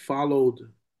people followed,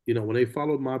 when they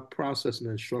followed my process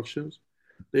and instructions,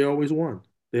 they always won.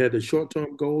 They had their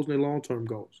short-term goals and their long-term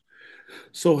goals.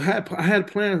 So I had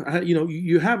plans.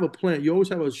 You have a plan. You always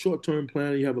have a short term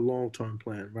plan and you have a long term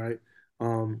plan, right?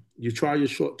 You try your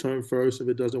short term first. If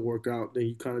it doesn't work out, then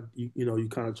you kind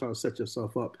of try to set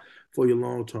yourself up for your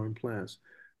long term plans.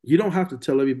 You don't have to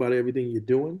tell everybody everything you're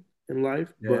doing in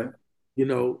life, but Yeah. you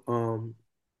know,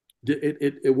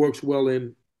 it works well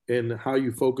in how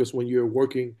you focus when you're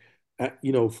working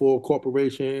for a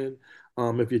corporation.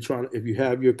 If you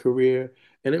have your career,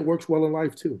 and it works well in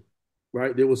life too,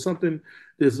 right? There's something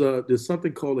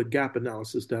called a gap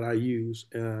analysis that I use,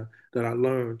 that I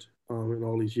learned in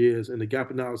all these years. And the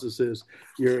gap analysis is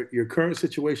your current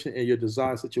situation and your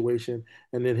desired situation,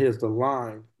 and then here's the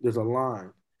line. There's a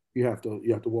line you have to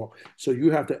walk. So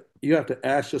you have to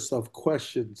ask yourself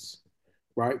questions,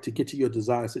 right, to get to your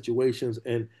desired situations.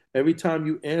 And every time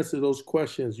you answer those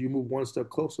questions, you move one step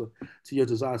closer to your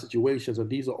desired situations. And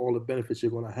these are all the benefits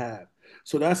you're going to have.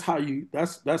 So that's how you,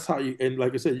 and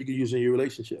like I said, you can use it in your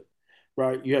relationship,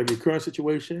 right? You have your current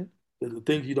situation, the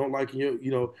things you don't like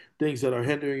in things that are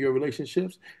hindering your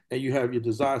relationships, and you have your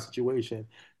desired situation.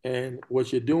 And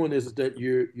what you're doing is that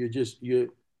you're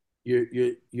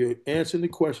answering the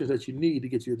questions that you need to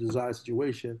get to your desired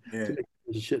situation to Yeah. make the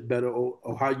relationship better,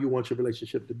 or how you want your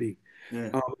relationship to be.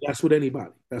 Yeah. That's with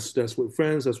anybody. That's with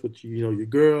friends. That's with your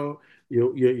girl,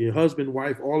 your husband,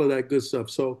 wife, all of that good stuff.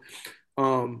 So,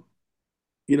 um,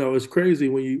 it's crazy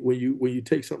when you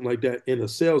take something like that in a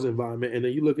sales environment, and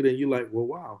then you look at it and you're like, well,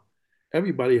 wow,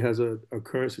 everybody has a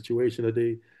current situation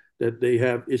that they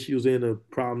have issues in or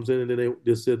problems in, and then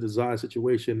this their desired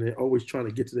situation. They're always trying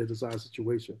to get to their desired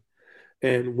situation.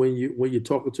 And when you're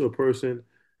talking to a person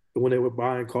when they were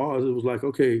buying cars, it was like,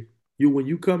 okay, when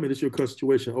you come in, it's your current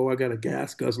situation. Oh, I got a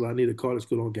gas guzzler. I need a car that's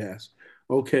good on gas.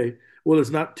 Okay. Well, it's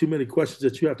not too many questions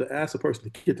that you have to ask a person to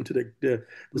get them to their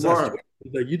desired Word.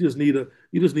 situation. Like, you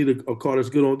just need a car that's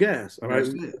good on gas. All right.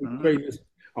 That's it.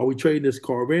 Are we trading this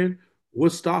car in?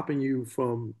 What's stopping you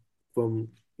from from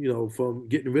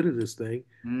getting rid of this thing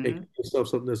and Mm-hmm. getting yourself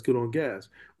something that's good on gas?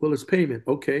 Well, it's payment.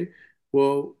 Okay.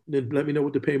 Well, then let me know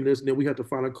what the payment is, and then we have to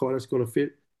find a car that's going to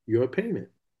fit your payment,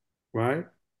 right?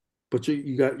 But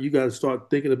you got to start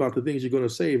thinking about the things you're going to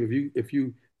save. If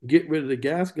you get rid of the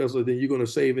gas guzzler, then you're going to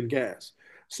save in gas.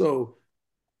 So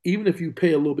even if you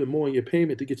pay a little bit more in your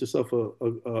payment to get yourself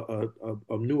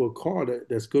a newer car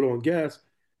that's good on gas,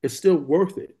 it's still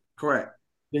worth it. Correct.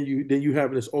 Then you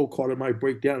having this old car that might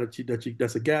break down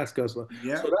that's a gas guzzler. So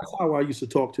Yep. that's how I used to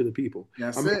talk to the people. I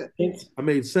That's made it. I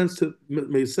made sense to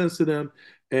them,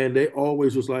 and they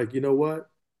always was like, you know what,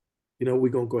 we're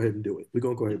gonna go ahead and do it. We're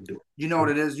gonna go ahead and do it. You know what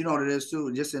it is. You know what it is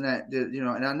too. Just in that,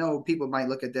 and I know people might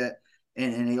look at that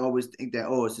and they always think that,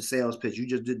 oh, it's a sales pitch. You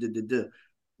just did.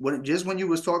 When you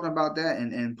was talking about that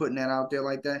and putting that out there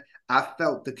like that, I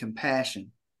felt the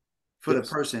compassion for the Yes.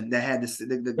 person that had this Yes.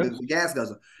 the gas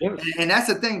guzzler. Yes. And that's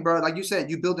the thing, bro. Like you said,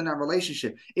 you building that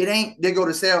relationship. It ain't they go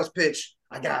to sales pitch.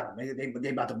 I got them. They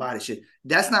about to buy this shit.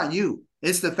 That's not you.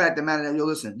 It's the fact that matter that you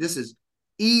listen. This is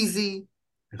easy.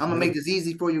 Yes, I'm gonna sir. make this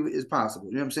easy for you as possible.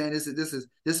 You know what I'm saying? This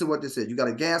is what this is. You got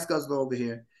a gas guzzler over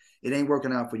here. It ain't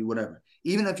working out for you. Whatever.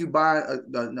 Even if you buy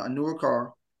a newer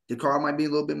car, the car might be a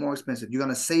little bit more expensive. You're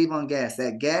gonna save on gas.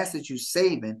 That gas that you're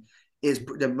saving is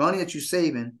the money that you're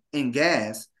saving in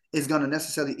gas is going to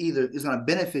necessarily either is going to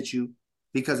benefit you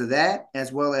because of that,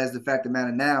 as well as the fact of the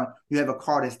matter now you have a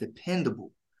car that's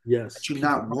dependable that Yes. you're Peace of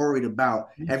not mind. worried about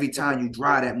Peace every of time you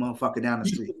drive that mind. motherfucker down the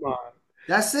Peace street. of mind.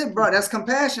 That's it, bro. That's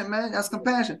compassion, man. That's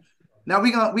compassion. Now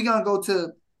we gonna go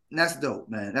to that's dope,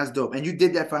 man. That's dope. And you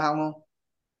did that for how long?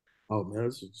 Oh man,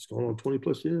 it's going on 20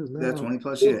 plus years That's now. 20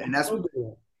 plus years. I And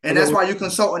got that's with why you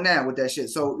consulting now with that shit.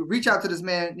 So reach out to this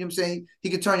man, you know what I'm saying? He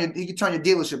can turn your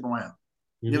dealership around.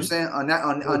 You know what I'm Mhm. saying? On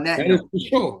that That is note. for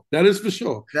sure. That is for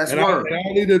sure. That's And word. I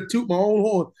don't need to toot my own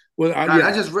horn. Well, Nah,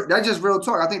 yeah, that's just real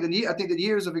talk. I think the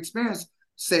years of experience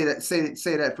say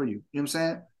that for you. You know what I'm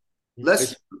saying? Let's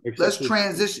ex- let's exceptional.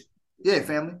 transition. Yeah,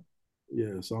 family.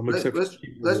 Yeah, so I'm Let, exceptional let's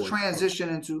achievement let's award. transition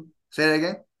into say that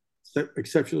again.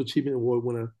 Exceptional achievement award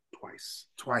winner twice.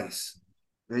 Twice.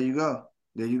 There you go.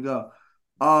 There you go.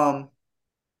 Um,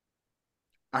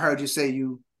 I heard you say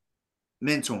you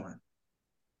mentoring,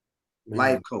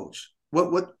 life Man, coach.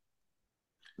 What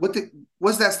the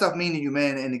what's that stuff mean to you,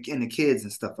 man, and the kids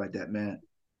and stuff like that, man?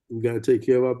 we got to take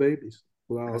care of our babies.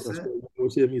 Well, That's that's it. what you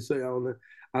always hear me say.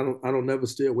 I don't never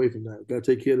stay away from that. Got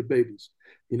to take care of the babies.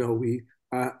 You know,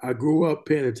 I grew up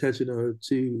paying attention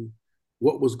to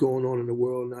what was going on in the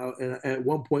world now. And at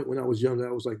one point when I was younger,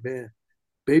 I was like, man,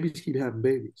 babies keep having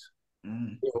babies.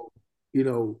 Mm, You know, you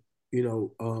know, you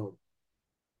know,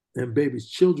 and babies,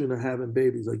 children are having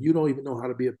babies. Like you don't even know how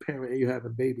to be a parent and you're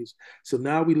having babies. So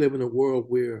now we live in a world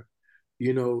where,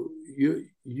 you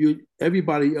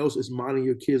everybody else is minding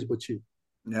your kids but you.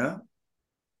 yeah,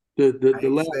 I The hate to say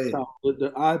it. laptop,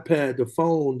 the iPad, the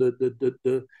phone,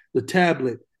 the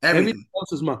tablet, everything Everything.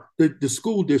 else is mine. The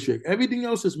school district, everything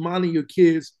else is minding your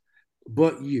kids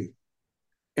but you.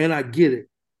 And I get it.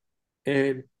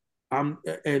 And I'm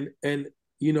and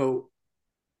you know,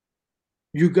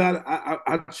 you got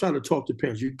I try to talk to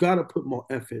parents. You got to put more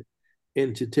effort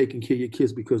into taking care of your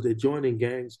kids because they're joining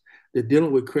gangs. They're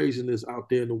dealing with craziness out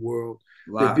there in the world.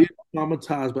 They're Wow. being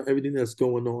traumatized by everything that's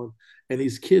going on, and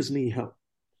these kids need help.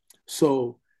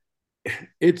 So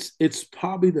it's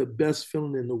probably the best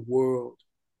feeling in the world,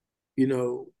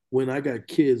 when I got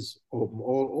kids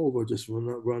all over just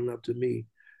running up to me,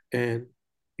 and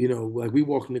like we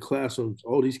walk in the classrooms,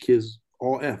 all these kids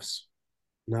all Fs.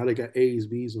 Now they got A's,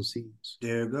 B's, and C's,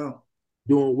 There you go.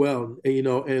 doing well,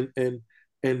 and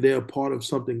and they're part of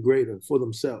something greater for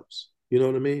themselves. You know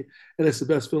what I mean? And it's the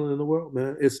best feeling in the world,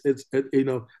 man.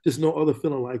 There's no other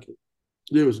feeling like it.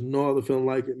 There is no other feeling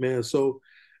like it, man. So,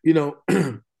 you know,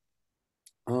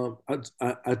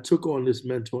 I took on this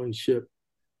mentoring ship.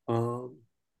 Um,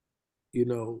 you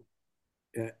know,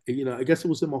 I guess it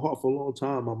was in my heart for a long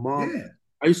time. My mom, Yeah.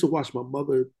 I used to watch my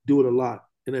mother do it a lot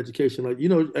in education. Like,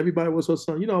 everybody was her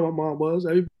son. You know how my mom was.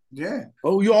 Yeah.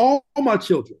 Oh, you're all my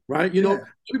children, right? Yeah.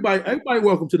 Everybody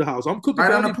welcome to the house. I'm cooking Right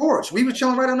for on the everybody, porch. We were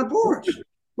chilling right on the porch.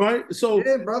 right?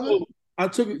 Yeah, brother. So I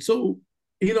took it. So,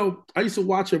 I used to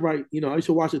watch it, right? I used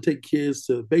to watch it take kids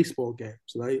to baseball games,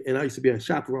 right? And I used to be a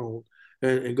chaperone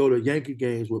and go to Yankee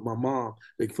games with my mom,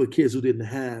 like for kids who didn't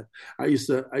have. I used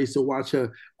to watch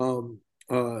her.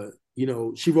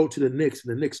 She wrote to the Knicks,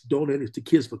 and the Knicks donated to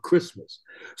kids for Christmas.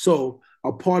 So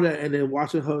a part of that, and then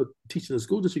watching her teaching the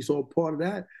school district. So a part of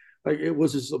that, like it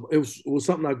was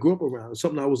something I grew up around,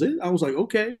 something I was in. I was like,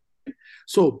 okay,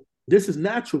 so this is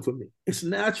natural for me. It's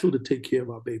natural to take care of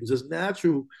our babies. It's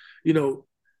natural, you know,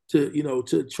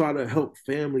 to try to help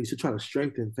families, to try to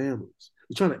strengthen families,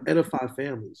 to try to edify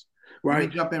families, Let me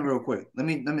right? jump in real quick. Let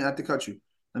me not to cut you.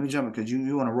 Let me jump in because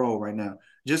you on a roll right now.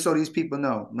 Just so these people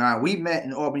know. Now we met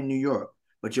in Albany, New York,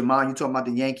 but your mom, you talking about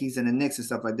the Yankees and the Knicks and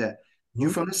stuff like that. You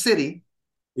Mhm. from the city,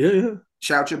 Yeah, yeah.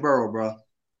 shout your borough, bro.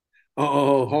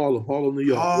 Oh, Harlem, New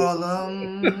York. Yeah. Harlem,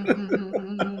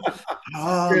 Yeah,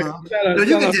 Harlem. Yo, you shout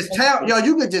could out, just tell. Yo,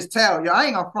 you could just tell. Yo, I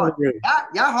ain't gonna born front. and raised,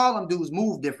 Y'all Harlem dudes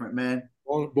move different, man.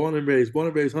 born and raised,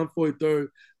 143rd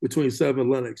between 7 and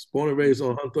Lennox. Born and raised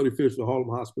on 135th for Harlem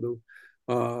Hospital.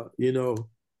 Like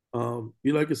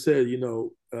I said,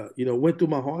 went through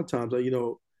my hard times.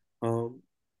 Um,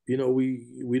 we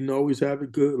didn't always have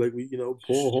it good. Like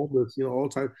poor, homeless, all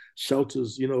type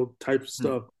shelters, type of Hmm.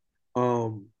 stuff.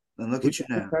 Um, And look we at you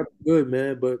didn't now. have it good,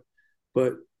 man. But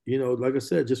like I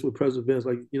said, just with perseverance,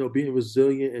 like being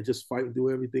resilient and just fighting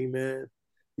through everything, man.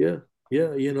 Yeah.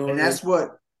 Yeah, And and that's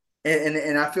what,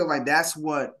 and I feel like that's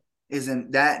what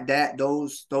isn't that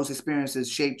those experiences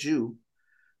shaped you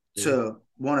yeah, to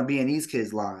want to be in these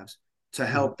kids' lives, to mhm,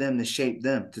 help them, to shape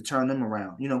them, to turn them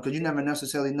around. Because you never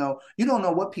necessarily know. You don't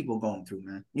know what people going through,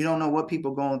 man. You don't know what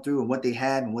people going through and what they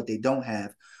have and what they don't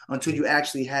have until yeah, you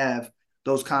actually have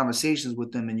those conversations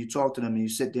with them and you talk to them and you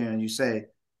sit there and you say,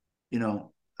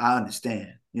 I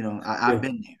understand. I've yeah.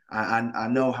 been there. I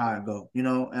know how I go. I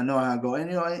know how I go. And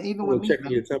and I even call with it me, checking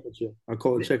man. your temperature. I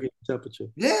call it checking your temperature.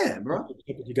 Yeah, bro.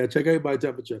 You got to check everybody's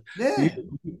temperature. You, Yeah.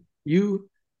 you,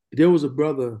 there was a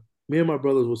brother. Me and my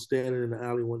brothers were standing in the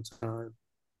alley one time,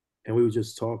 and we were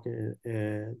just talking,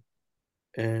 and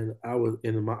I was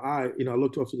in my eye. I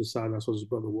looked off to the side, and I saw this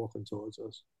brother walking towards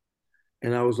us,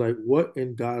 and I was like, "What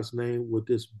in God's name would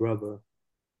this brother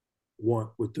want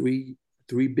with three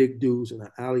big dudes in an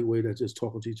alleyway that's just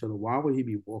talking to each other? Why would he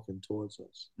be walking towards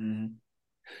us?" Mm-hmm.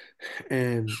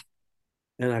 And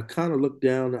and I kind of looked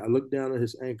down. I looked down at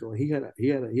his ankle, and he had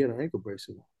an ankle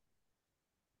bracelet on.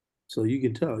 So you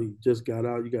can tell he just got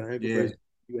out. You got ankle Yeah. bracelet.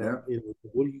 You got, Yeah.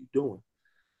 what are you doing?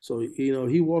 So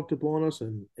he walked up on us,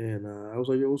 and I was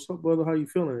like, "Yo, what's up, brother? How you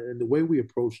feeling?" And the way we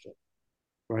approached him,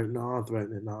 right,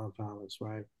 non-threatening, non-violence,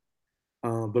 right.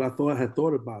 But I had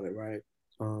thought about it, right.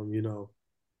 Um, you know,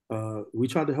 we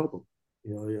tried to help him.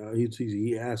 Yeah,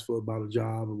 he asked for about a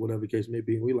job or whatever the case may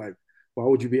be. And we like, why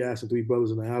would you be asking three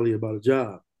brothers in the alley about a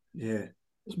job? Yeah.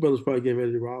 This brother's probably getting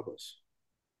ready to rob us,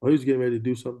 or he's getting ready to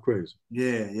do something crazy.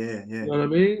 Yeah. Yeah. Yeah. You know what I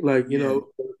mean? Like, Yeah.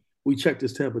 we checked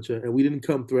his temperature and we didn't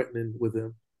come threatening with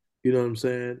him. You know what I'm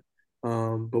saying?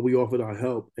 But we offered our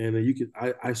help, and then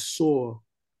I saw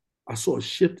a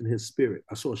shift in his spirit.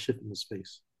 I saw a shift in his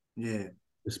face, Yeah.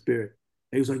 the spirit.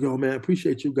 And he was like, "Yo, man, I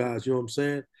appreciate you guys." You know what I'm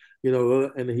saying?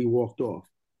 And then he walked off.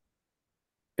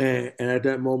 And at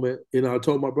that moment, I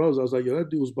told my brothers, I was like, "Yo, that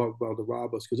dude was about to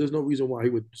rob us because there's no reason why he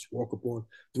would just walk up on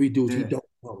three dudes he Yeah. don't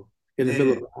know in the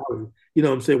middle of Yeah. the alley." You know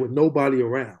what I'm saying? With nobody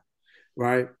around,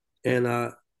 right? And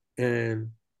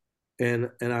and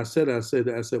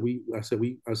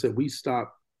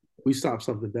we stopped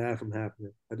something bad from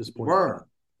happening at this point. Word.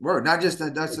 Word. Not just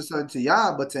that's just to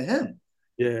y'all, but to him.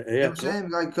 Yeah, You know yeah, what I'm saying?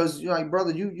 Like, because you're like,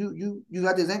 brother, you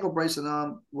got this ankle bracelet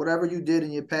on. Whatever you did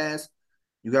in your past,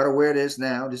 you got to wear this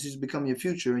now. This is become your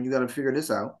future, and you got to figure this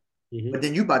out. But mm-hmm.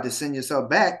 then you about to send yourself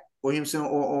back, or you know what I'm saying,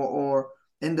 or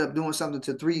end up doing something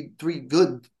to three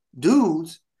good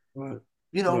dudes, Right,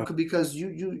 right. because you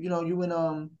in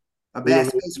a We bad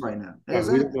don't know. space right now. Right,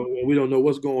 Exactly. we don't know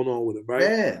what's going on with it, right?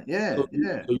 Yeah. Yeah.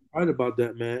 Yeah. So you're right about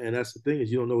that, man. And that's the thing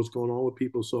is you don't know what's going on with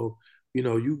people. So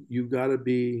you gotta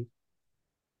be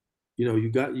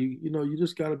you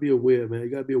just got to be aware, man. You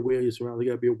got to be aware of your surroundings.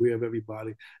 You got to be aware of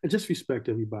everybody, and just respect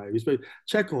everybody.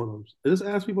 Check on them. Just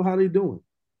ask people how they doing.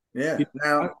 Yeah.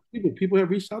 Now. People have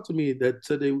reached out to me that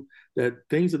said that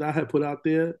things that I had put out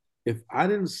there. If I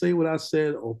didn't say what I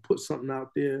said or put something out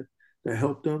there that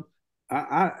helped them,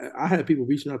 I had people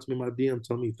reaching out to me in my DM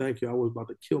telling me thank you. I was about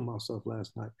to kill myself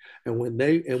last night, and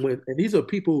these are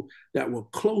people that were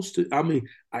close to. I mean,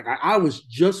 I was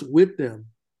just with them,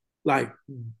 like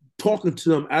talking to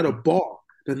them at a bar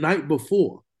the night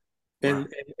before, Wow.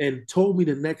 and told me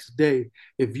the next day,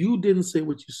 if you didn't say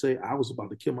what you say, I was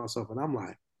about to kill myself. And I'm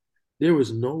like, there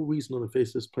is no reason on the face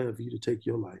of this planet for you to take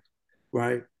your life,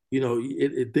 right?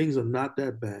 Things are not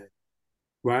that bad,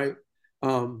 right?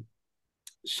 Um,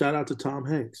 Shout out to Tom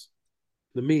Hanks,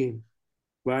 the meme,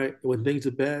 right? When things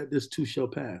are bad, this too shall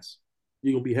pass.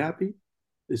 You're gonna be happy,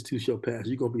 this too shall pass.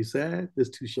 You're gonna be sad, this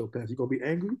too shall pass. You're gonna be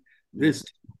angry, Yeah. this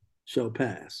shall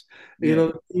pass. Yeah.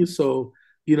 So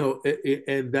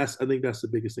and I think that's the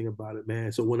biggest thing about it,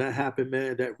 man. So when that happened,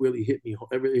 man, that really hit me.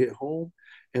 It really hit home,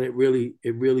 and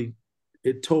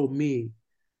it told me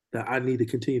that I need to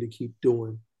continue to keep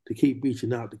doing, to keep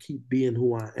reaching out, to keep being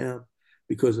who I am.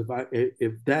 Because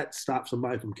if that stops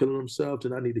somebody from killing themselves,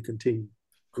 then I need to continue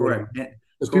what I'm Correct. doing. Yeah.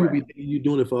 Because people be Correct. thinking you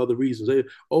doing it for other reasons.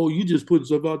 Oh, you just putting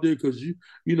stuff out there because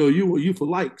you for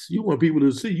likes. You want people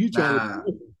to see you trying to Nah.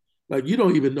 like you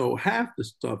don't even know half the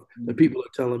stuff that Mm-mm. people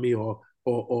are telling me or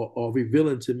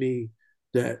revealing to me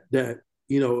that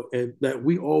and that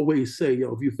we always say,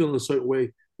 if you're feeling a certain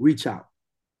way, reach out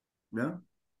Yeah.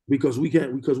 because we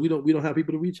don't have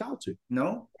people to reach out to.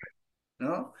 No.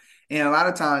 No. And a lot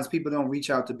of times people don't reach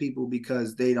out to people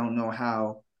because they don't know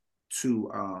how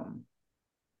to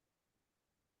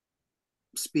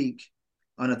speak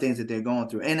on the things that they're going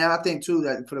through. And I think too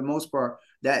that for the most part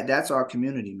that's our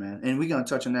community, man. And we're gonna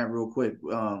touch on that real quick,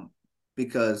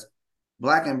 because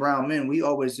black and brown men, we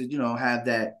always have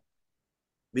that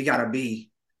we gotta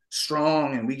be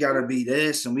strong and we gotta be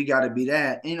this and we gotta be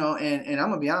that, and I'm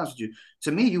gonna be honest with you.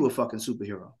 To me, you a fucking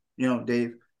superhero.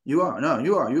 Dave, you are. No,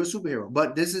 you are. You're a superhero.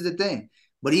 But this is the thing.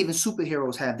 But even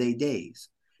superheroes have their days.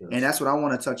 And Yes. that's what I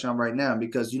want to touch on right now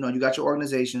because you got your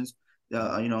organizations,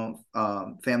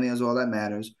 family is all that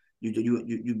matters. You're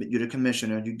the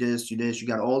commissioner. You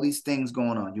got all these things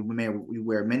going on. You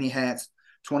wear many hats,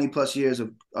 20 plus years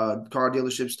of car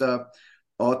dealership stuff,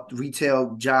 all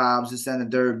retail jobs, this and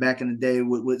the third back in the day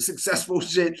with successful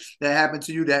shit that happened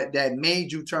to you that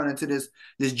made you turn into this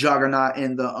juggernaut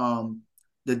in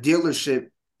the dealership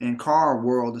and car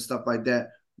world and stuff like that.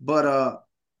 But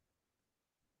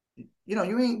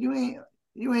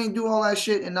you ain't do all that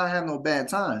shit and not have no bad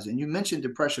times. And you mentioned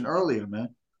depression earlier, man.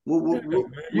 Yeah, man. You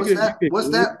What's get you that? get What's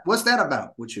that? What's that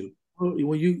about with you?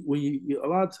 when you a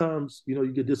lot of times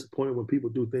you get disappointed when people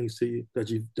do things to you that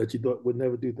you thought would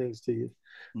never do things to you.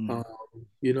 Mm, Um,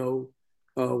 you know,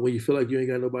 when you feel like you ain't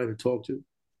got nobody to talk to,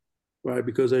 right?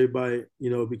 Because everybody,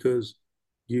 because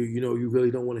you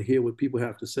really don't want to hear what people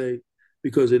have to say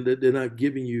because they're not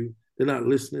giving you, they're not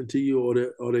listening to you,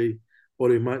 or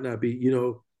they might not be,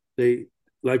 they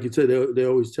like you said, they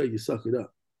always tell you suck it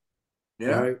up,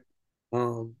 yeah, right?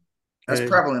 Um, that's and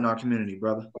prevalent in our community,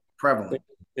 brother. Prevalent.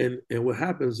 and what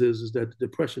happens is that the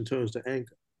depression turns to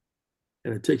anger,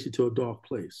 and it takes you to a dark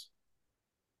place,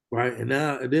 right? And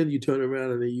then you turn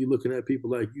around and then you looking at people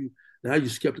like you. Now you're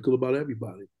skeptical about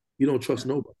everybody. You don't Yeah. trust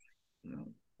nobody, Yeah.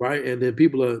 right? And then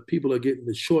people are getting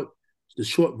the short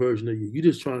version of you. You're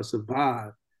just trying to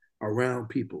survive around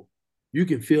people. You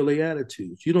can feel their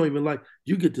attitudes. You don't even like.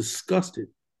 You get disgusted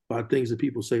by things that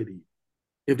people say to you.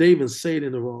 If they even say it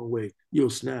in the wrong way, you'll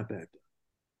snap at them.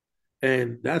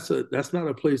 And that's not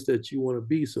a place that you want to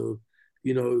be. So,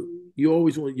 you're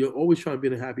always trying to be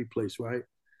in a happy place, right?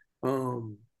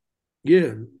 Um,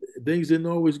 yeah, things didn't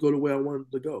always go the way I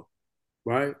wanted to go,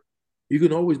 right? You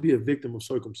can always be a victim of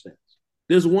circumstance.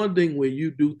 There's one thing where you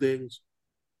do things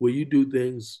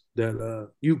that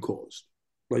you caused,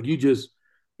 like you just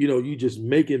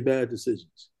making bad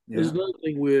decisions. There's Yeah. another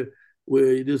thing where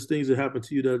there's things that happen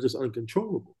to you that are just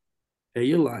uncontrollable, and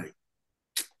you're like,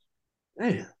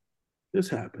 man, this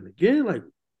happened again. Like,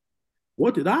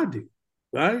 what did I do?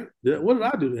 Right? What did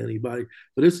I do to anybody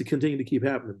for this to continue to keep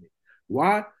happening to me?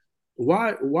 Why?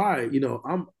 Why?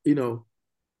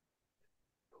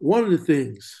 One of the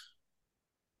things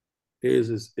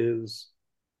is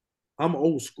I'm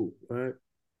old school, right?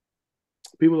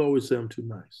 People always say I'm too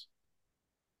nice.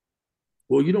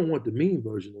 Well, you don't want the mean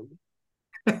version of me.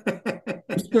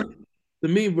 The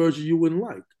mean version you wouldn't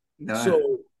like. Nah.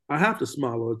 So I have to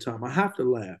smile all the time. I have to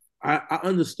laugh. I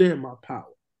understand my power.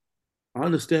 I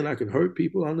understand I can hurt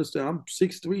people. I understand I'm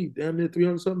 6'3", damn near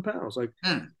 300 something pounds. Like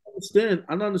Mm.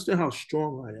 I understand how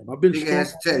strong I am. I've been Big strong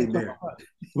ass all teddy my bear. life.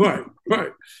 Right,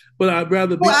 right. But I'd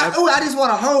rather Ooh, be I just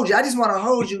want to hold you. I just want to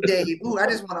hold you, Dave. Ooh, I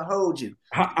just want to hold you.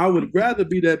 I would rather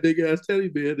be that big ass teddy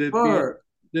bear Word.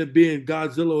 than being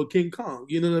Godzilla or King Kong.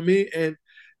 You know what I mean?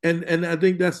 And I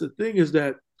think that's the thing is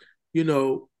that you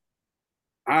know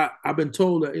I've been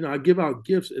told that I give out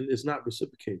gifts and it's not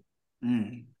reciprocated,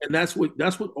 Mm. and that's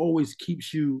what always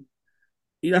keeps you.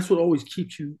 That's what always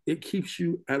keeps you. It keeps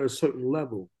you at a certain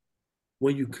level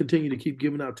when you continue to keep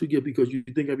giving out two gifts because you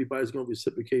think everybody's going to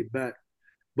reciprocate back,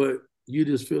 but you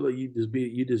just feel like you're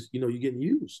getting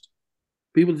used.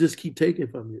 People just keep taking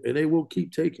from you, and they will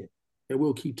keep taking, and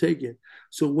will keep taking.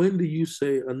 So when do you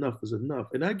say enough is enough?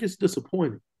 And that gets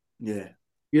disappointing. Yeah,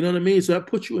 You know what I mean? So that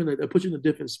puts you in a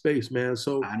different space, man.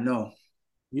 So I know.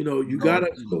 you No,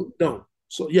 gotta no.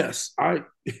 So yes,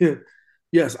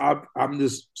 yes,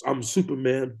 I'm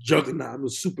Superman, Juggernaut. I'm a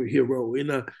superhero,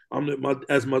 and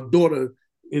as my daughter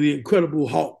in the Incredible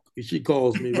Hulk, she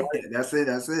calls me, right? that's it.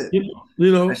 That's it.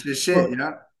 You know, That's just but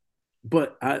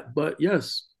shit. but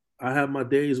yes, I have my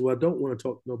days where I don't want to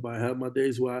talk to nobody. I have my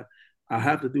days where I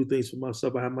have to do things for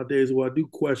myself. I have my days where I do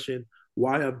question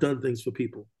why I've done things for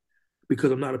people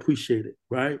because I'm not appreciated,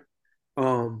 right?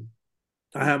 Um,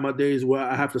 I have my days where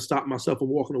I have to stop myself from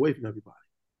walking away from everybody,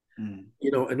 Mm.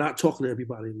 and not talking to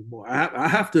everybody anymore. I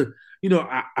have to,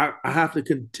 I have to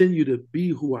continue to be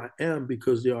who I am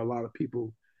because there are a lot of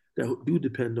people that do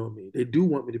depend on me. They do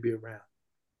want me to be around,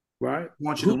 right? I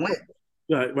want you to Who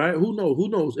win. right? Who knows? Who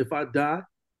knows if I die,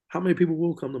 how many people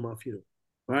will come to my funeral,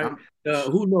 right? I'm,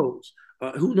 Who knows?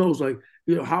 Who knows? Like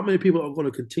how many people are going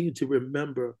to continue to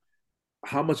remember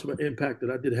how much of an impact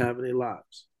that I did have in their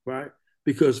lives, right?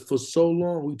 Because for so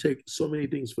long we take so many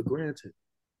things for granted,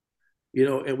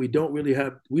 and we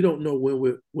don't know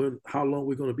when how long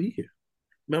we're going to be here.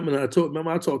 Remember I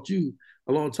taught you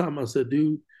a long time. I said,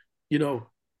 dude, you know,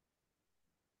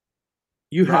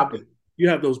 you have drop it. you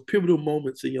have those pivotal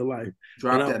moments in your life, and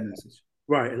Drop I that message.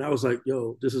 right, and I was like,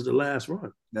 yo, this is the last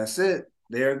run. That's it.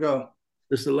 There you go.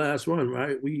 this is the last run,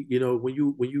 right? We, when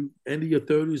you end your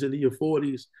 30s, into your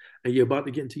 40s, and you're about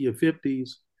to get into your 50s,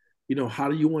 how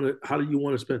do you want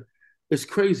to spend? It's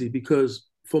crazy because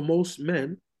for most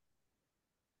men,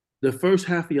 the first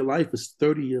half of your life is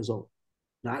 30 years old,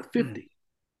 not Mm. 50,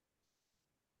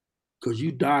 because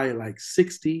you die at like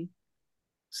 60,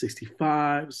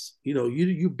 65.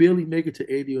 You barely make it to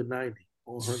 80 or 90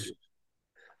 or 100,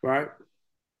 right?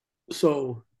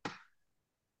 So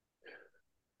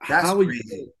That's how are you?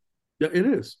 crazy. Yeah, it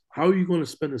is. How are you going to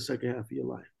spend the second half of your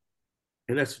life?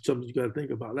 And that's something you got to think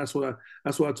about. That's what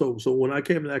I told him. So when I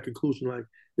came to that conclusion, like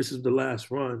this is the last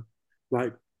run,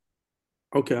 like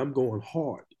okay, I'm going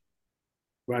hard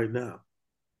right now,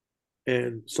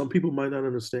 and some people might not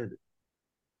understand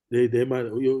it. They might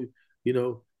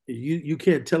you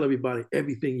can't tell everybody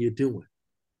everything you're doing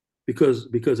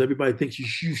because everybody thinks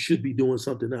you should be doing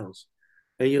something else,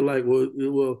 and you're like,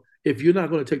 well, if you're not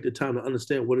going to take the time to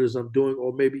understand what it is I'm doing,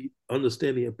 or maybe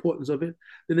understand the importance of it,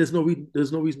 then there's no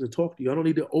reason to talk to you. I don't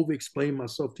need to over explain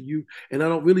myself to you, and I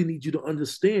don't really need you to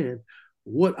understand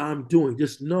what I'm doing.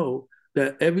 Just know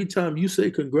that every time you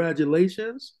say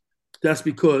congratulations, that's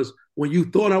because when you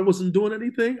thought I wasn't doing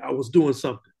anything, I was doing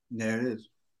something, There it is.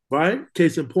 right?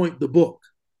 Case in point, the book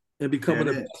and There becoming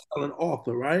it a is. best-selling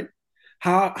author, right?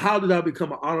 How did I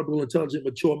become an honorable, intelligent,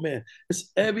 mature man?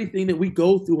 It's everything that we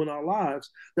go through in our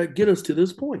lives that get us to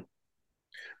this point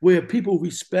where people they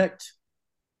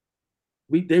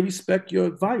respect your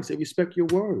advice, they respect your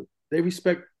word, they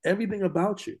respect everything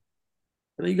about you.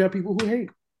 And then you got people who hate.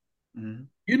 Mhm.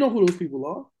 You know who those people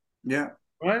are, Yeah.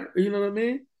 right? You know what I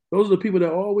mean? Those are the people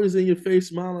that are always in your face,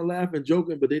 smiling, laughing,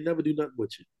 joking, but they never do nothing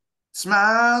with you.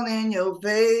 Smile in your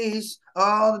face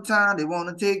all the time. They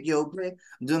want to take your break.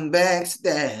 Them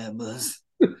backstabbers.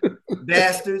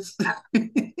 Bastards.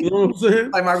 You know what I'm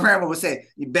saying? Like my grandma would say,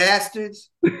 you bastards.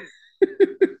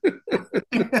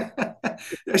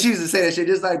 She used to say that shit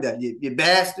just like that. You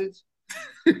bastards.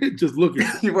 Just look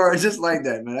at you. You were just like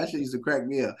that, man. That shit used to crack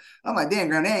me up. I'm like, damn,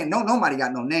 girl, nobody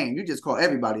got no name. You just call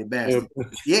everybody a Yeah. bastard.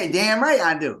 Yeah, damn right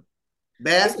I do.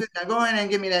 Bastard. Now go ahead and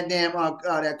give me that damn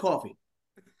that coffee.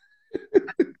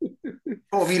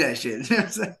 Call me that shit. You know what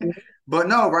I'm saying? But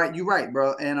no, right, you're right,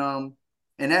 bro. And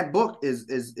that book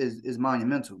is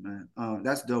monumental, man.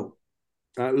 That's dope.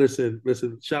 Listen.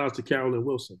 Shout out to Carolyn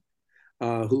Wilson,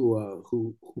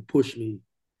 who pushed me.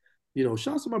 Shout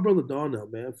out to my brother Darnell,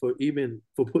 man, for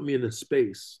putting me in the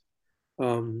space,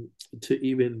 to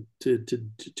even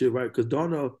to write, because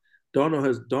Darnell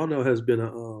has been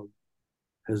a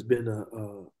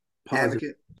positive.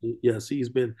 Advocate. Yes, he's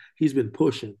been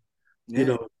pushing. You Yeah.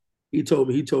 know, he told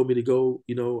me to go.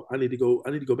 I need to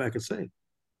go back and sing.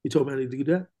 He told me I need to do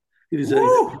that. He said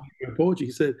Woo! poetry.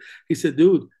 He said,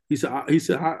 dude.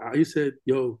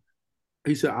 Yo.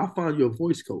 He said, I'll find you a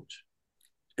voice coach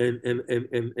and do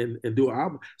an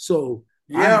album. So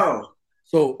I Yo.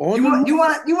 so on You the want you low,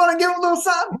 want you want to give a little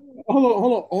something?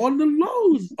 hold on the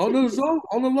lows, on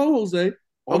the low, Jose,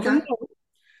 on the Okay. low.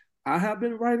 I have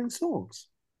been writing songs.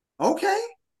 Okay.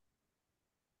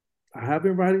 I have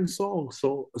been writing songs.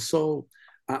 I'm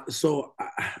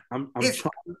It's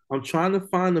trying to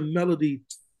find a melody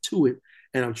to it,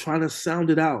 and I'm trying to sound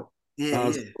it out. yeah,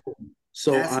 Uh, yeah.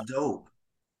 so That's I dope.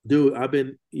 dude, I've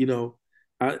been,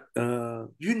 I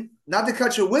You not to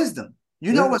cut your wisdom.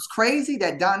 You know yeah, what's crazy?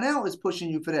 That Donnell is pushing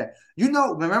you for that.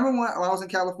 Remember when I was in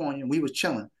California, we was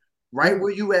chilling, right yeah,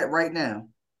 where you at right now,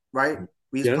 right?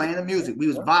 We was yes, playing the music. We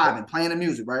was vibing, playing the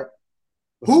music, right?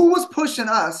 uh-huh. Who was pushing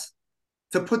us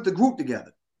to put the group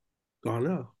together? Gone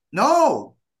now.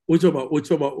 No. We talking about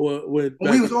when When we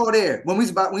back was all there, when we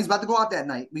was about to go out that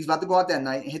night, we was about to go out that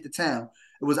night and hit the town.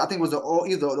 I think it was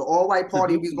either the all white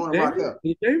party we was going to rock Damien? up.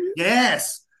 Was it Damien?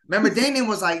 Yes. Remember, Damien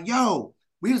was like, yo,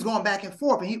 we was going back and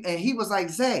forth. And he was like,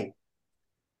 Zay,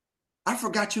 I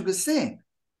forgot you could sing.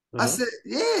 I Uh-huh. said,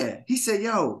 yeah. He said,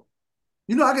 yo,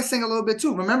 I can sing a little bit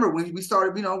too. Remember when we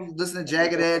started, listening to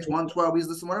Jagged Edge, 112, we was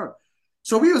listening to whatever.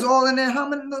 So we was all in there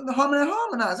humming and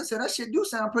harmonizing. I said, that shit do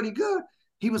sound pretty good.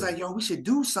 He was Yeah. like, yo, we should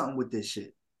do something with this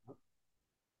shit. Yeah.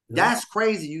 That's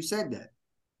crazy you said that.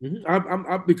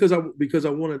 Because I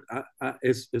wanted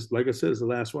it's like I said, it's the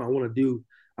last one. I want to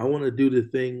do the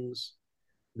things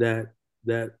that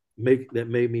that made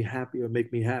me happy or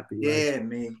make me happy, right? Yeah,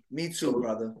 me too, So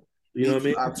brother. you know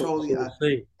Me what I too. mean? So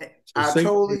sing. So I sing.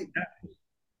 totally,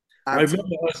 I I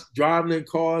remember us driving in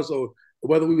cars, or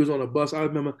whether we was on a bus. I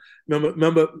remember come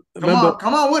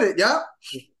on with it, yeah.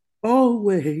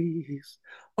 always,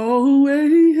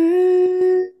 always,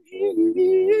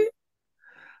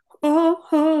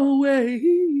 always,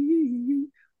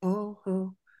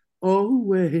 oh,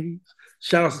 always.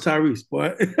 Shout out to Tyrese,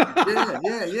 boy. Yeah,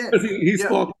 yeah, yeah. He Yeah.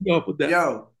 sparked me off with that.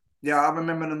 Yo, yo, I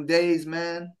remember them days,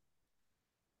 man.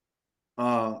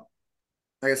 Uh,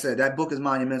 like I said, that book is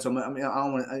monumental. I mean, I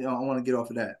want to get off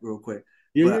of that real quick,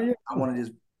 Yeah, yeah, but I yeah. want to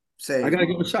just I say, gotta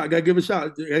give a shot. I gotta give a shot.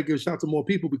 I gotta give a shot to more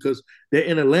people because they're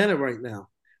in Atlanta right now,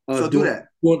 so do doing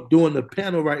that. doing the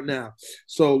panel right now.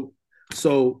 So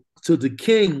so to the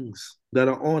kings that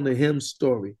are on the hymn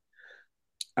story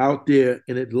out there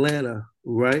in Atlanta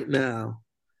right now,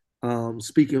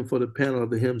 speaking for the panel of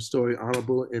the hymn story,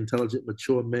 honorable, intelligent,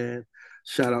 mature man.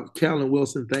 Shout out, Calvin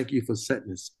Wilson. Thank you for setting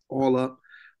this all up.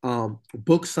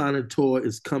 Book signing tour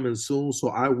is coming soon, so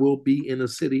I will be in the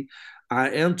city. I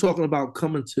am talking about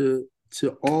coming to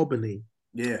Albany.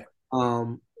 Yeah.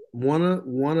 Um, one of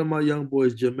my young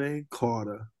boys, Jermaine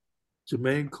Carter, Asia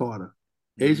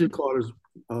Mm-hmm. Carter's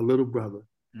little brother.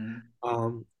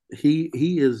 Mm-hmm.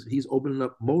 He's opening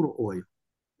up motor oil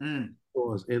Mm.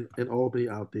 stores in Albany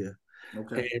out there,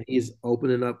 Okay. and he's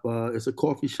opening up. It's a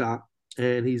coffee shop,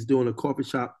 and he's doing a coffee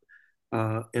shop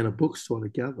and a bookstore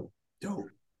together. Dope.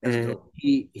 That's And dope.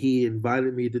 he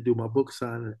invited me to do my book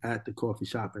signing at the coffee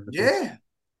shop and the book. Yeah.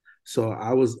 So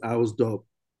I was dope.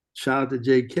 Shout out to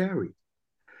Jay Carey.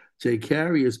 Jay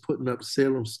Carey is putting up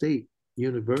Salem State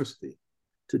University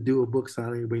to do a book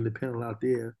signing and bring the panel out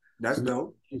there That's to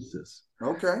dope. Massachusetts.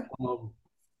 Okay. Um,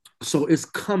 so it's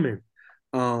coming,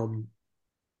 um,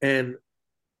 and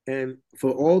and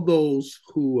for all those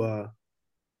who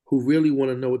really want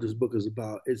to know what this book is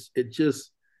about, it's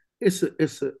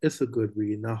a good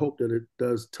read, and I hope that it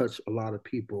does touch a lot of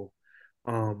people.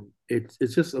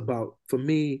 It's just about, for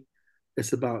me,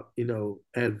 it's about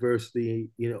adversity,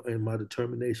 and my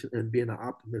determination and being an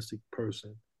optimistic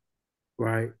person,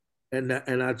 right? And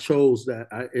I chose that.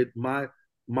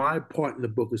 My part in the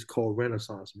book is called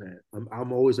Renaissance Man.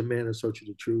 I'm always a man in search of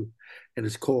the truth, and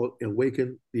it's called The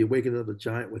Awakening of the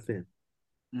Giant Within,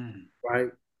 Mm. right?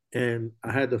 And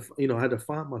I had to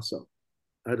find myself.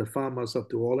 I had to find myself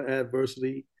through all the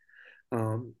adversity.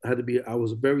 I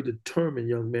was a very determined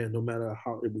young man, no matter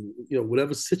how it was,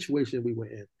 whatever situation we were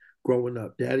in growing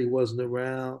up. Daddy wasn't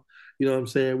around, you know what I'm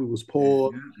saying? We was Yeah.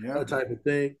 poor, Yeah. Yeah. that type of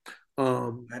thing.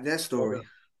 Um, Had that but, story.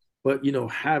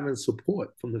 having support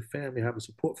from the family, having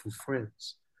support from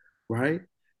friends, right?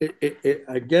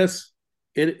 I guess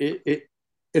it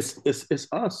it's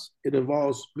us. It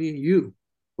involves me and you,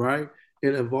 right?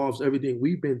 It involves everything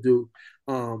we've been through,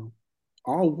 um,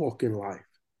 our walk in life.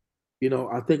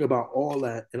 I think about all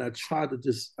that, and I tried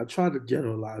to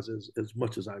generalize as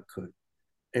much as I could,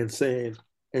 and saying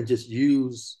and just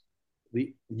use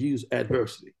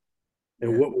adversity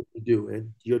and Yeah. what would you do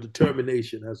and your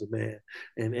determination as a man,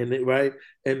 right.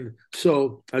 And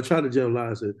so I try to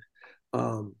generalize it,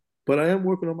 but I am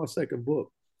working on my second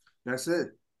book. That's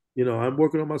it. I'm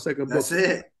working on my second That's book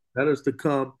it. that is to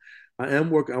come. I'm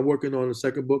working on a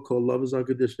second book called Love is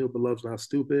Unconditional but Love's Not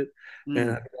Stupid, and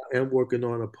Mm. I am working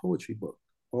on a poetry book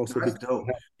also, That's because dope.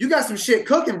 You got some shit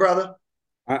cooking, brother.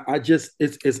 I just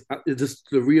it's just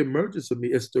the reemergence of me.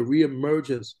 It's the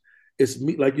reemergence. It's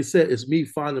me, like you said. It's me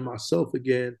finding myself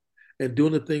again and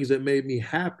doing the things that made me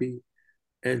happy,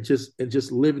 and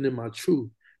just living in my truth.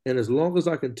 And as long as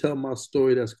I can tell my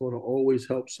story, that's going to always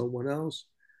help someone else.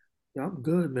 Yeah, I'm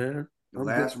good, man. The I'm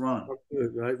good. last run. I'm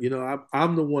good, right?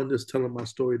 I'm the one that's telling my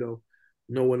story though.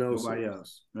 No one else is. Nobody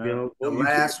else. Right? The You can't.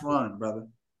 last run, brother.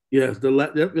 Yes, the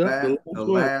The last one.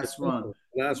 last run.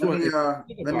 The last Let one. me And uh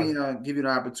think let about me it. give you the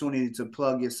opportunity to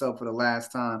plug yourself for the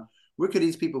last time. Where could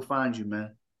these people find you,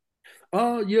 man?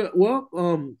 Yeah. Well,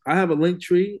 I have a link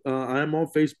tree. I am on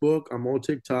Facebook. I'm on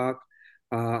TikTok.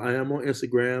 I am on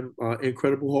Instagram.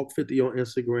 Incredible Hulk 50 on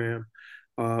Instagram.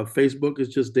 Facebook is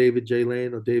just David J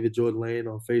Layne or David Jordan Layne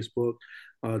on Facebook.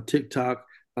 TikTok.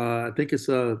 I think it's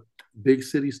Big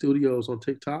City Studios on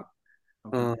TikTok.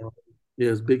 Okay. Uh,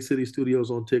 yes, Big City Studios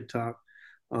on TikTok.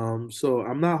 So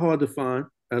I'm not hard to find,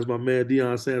 as my man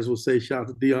Deion Sanders will say. Shout out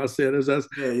to Deion Sanders.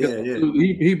 Yeah, yeah, yeah.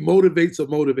 He motivates a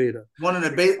motivator. One of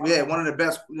the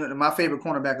best, my favorite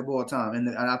cornerback of all time, and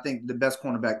I think the best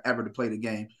cornerback ever to play the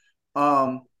game.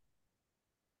 Um,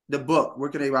 the book. Where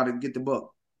can they about to get the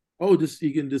book? Oh,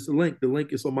 you can just link. The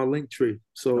link is on my link tree.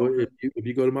 So Okay. if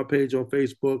you go to my page on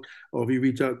Facebook, or if you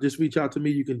reach out to me.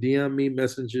 You can DM me,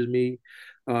 messages me,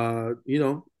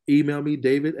 email me,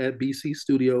 David at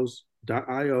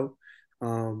bcstudios.io.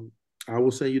 Um, I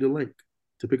will send you the link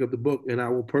to pick up the book, and I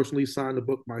will personally sign the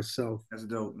book myself. That's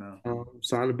dope. Now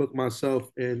Sign the book myself,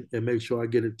 and make sure I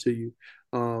get it to you.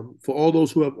 For all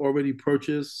those who have already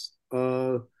purchased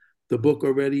the book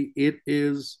already, it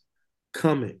is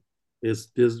coming.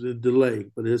 There's a delay,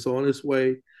 but it's on its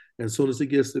way. And as soon as it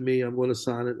gets to me, I'm going to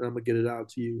sign it and I'm going to get it out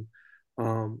to you.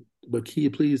 but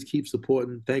please keep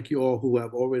supporting. Thank you all who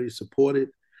have already supported.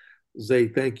 Zay,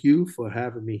 thank you for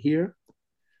having me here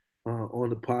on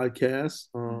the podcast.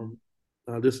 Mhm.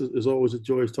 This is always a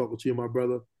joy talking to you, my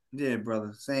brother. Yeah,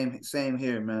 brother. Same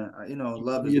here, man. Keep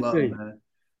Love doing is your love, thing. man.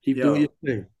 Keep doing your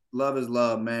Yo, thing. love is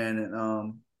love, man.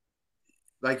 And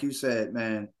like you said,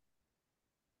 man,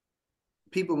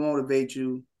 people motivate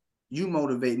you. You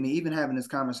motivate me. Even having this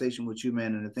conversation with you,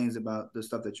 man, and the things about the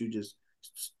stuff that you just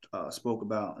spoke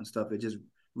about and stuff, it just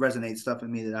resonates stuff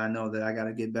in me that I know that I got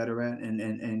to get better at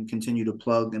and continue to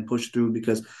plug and push through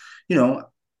because, you know,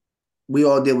 we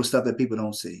all deal with stuff that people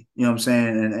don't see. You know what I'm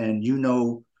saying? And you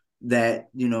know that,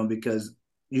 because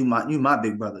you my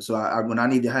big brother. So when I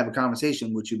need to have a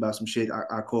conversation with you about some shit,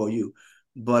 I call you.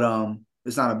 But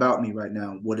it's not about me right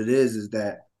now. What it is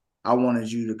that I wanted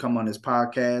you to come on this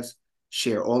podcast,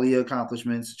 share all of your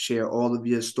accomplishments, share all of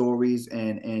your stories,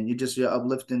 and you just your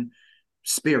uplifting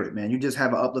spirit, man. You just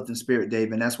have an uplifting spirit,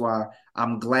 Dave, and that's why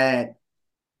I'm glad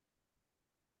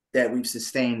that we've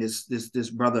sustained this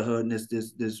brotherhood and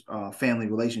this family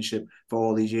relationship for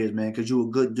all these years, man. Because you're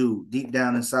a good dude, deep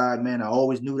down inside, man. I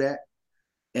always knew that,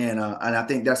 and I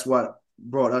think that's what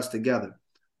brought us together.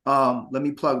 Let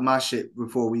me plug my shit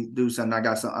before we do something. I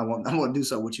got something I want to do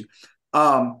something with you.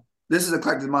 This is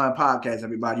Eclectic Mind Podcast,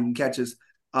 everybody. You can catch us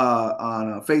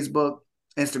on Facebook,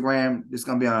 Instagram. It's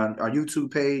gonna be on our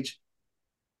YouTube page.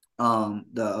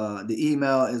 The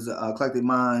email is eclectic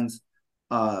minds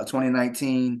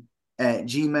 2019 at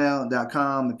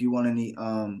gmail.com if you want any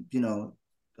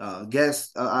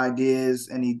guest ideas,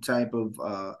 any type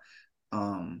of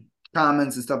um,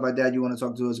 comments and stuff like that you want to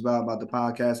talk to us about the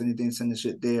podcast, anything, send the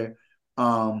shit there.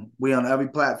 We on every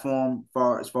platform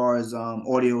as far as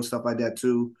audio stuff like that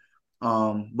too.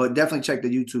 But definitely check the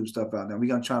YouTube stuff out. Now we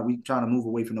trying to move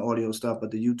away from the audio stuff,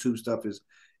 but the YouTube stuff is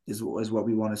what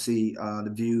we want to see.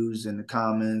 The views and the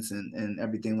comments and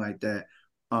everything like that.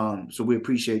 So we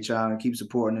appreciate y'all and keep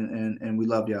supporting and we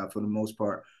love y'all for the most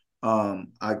part.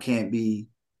 I can't be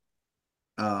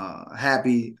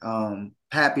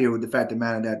happier with the fact of the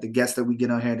matter that the guests that we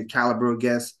get on here, the caliber of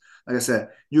guests, like I said,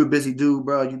 you're a busy dude,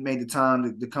 bro. You made the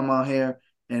time to come on here,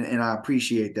 and I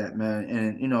appreciate that, man.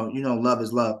 And love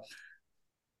is love.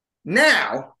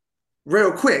 Now,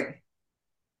 real quick,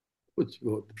 What you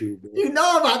going to do, man? you know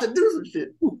I'm about to do some shit.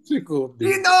 What you going to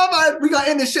do? We gonna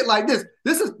end this shit like this.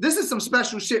 This is some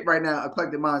special shit right now,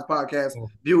 Eclectic Minds podcast Oh, God.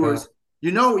 viewers.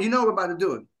 We're about to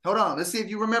do it. Hold on, let's see if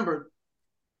you remember.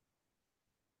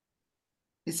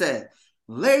 He said,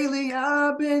 lately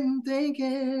I've been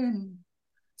thinking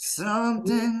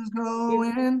something's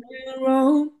going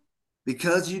Wrong.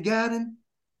 because you got an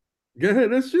Go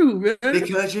ahead, that's you, man.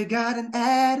 because you got an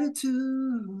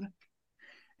attitude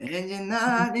and you're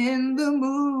not in the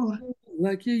mood.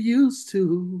 Like you used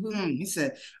to. He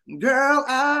said, girl,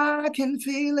 I can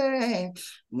feel it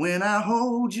when I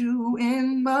hold you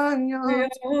in my My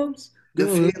arms. arms The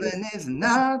gonna feeling is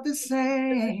not the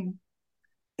same.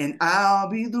 And I'll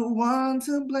be the one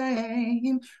to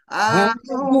blame. I I don't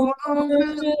don't wanna.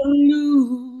 wanna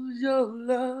lose your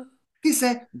love. He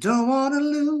said, don't wanna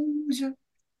lose you.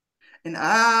 And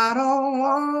I don't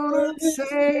wanna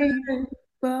say.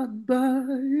 Bye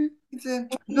bye. He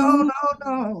said, no, no,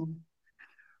 no.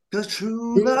 Cause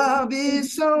true love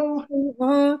is so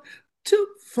Hard to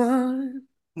find.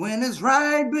 when it's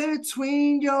right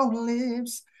between your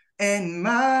lips and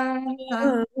mine.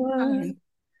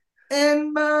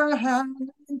 And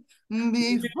mine.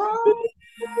 Before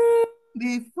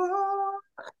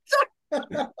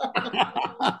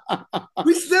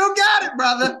we still got it,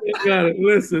 brother. Got it.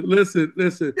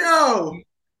 Listen. Yo.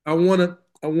 I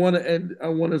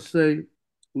wanna say,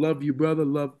 love you,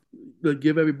 brother.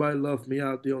 Give everybody love me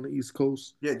out there on the East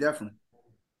Coast. Yeah, definitely.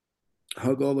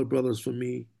 Hug all the brothers for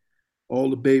me. All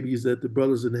the babies that the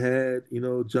brothers had,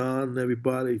 John and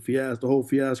everybody, the whole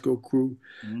Fiasco crew,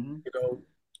 Mm-hmm. you know,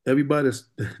 everybody's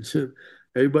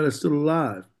everybody's still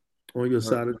alive on your Word,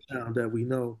 side of town that we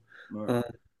know. word. Um,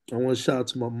 I want to shout out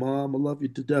to my mom. I love you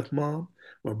to death, mom.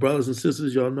 My brothers and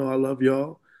sisters, y'all know I love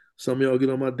y'all. Some of y'all get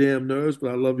on my damn nerves,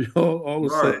 but I love y'all all the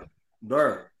same.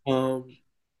 Word. Word.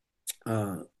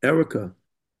 Um, Erica,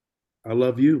 I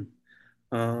love you.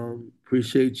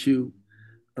 Appreciate you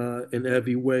in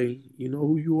every way. You know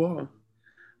who you are.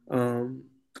 Um,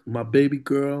 my baby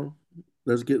girl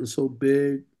that's getting so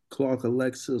big, Clark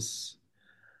Alexis.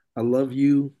 I love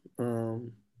you.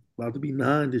 About to be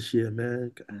 9 this year,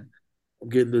 man. I'm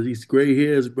getting these gray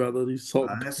hairs, brother. These salt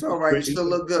and That's pepper all right. You gray still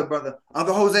look good, brother.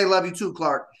 Uncle Jose, love you too,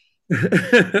 Clark.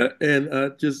 hairs. And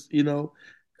just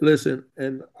listen.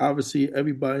 And obviously,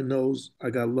 everybody knows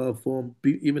I got love for them.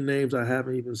 Even names I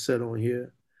haven't even said on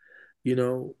here. You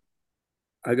know,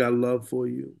 I got love for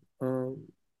you.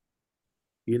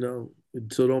 You know,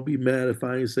 so don't be mad if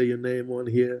I ain't say your name on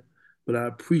here, but I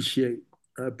appreciate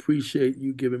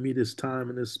you giving me this time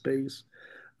and this space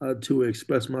to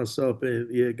express myself.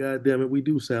 And yeah, God damn it, we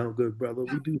do sound good, brother.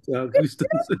 We still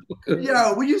sound good.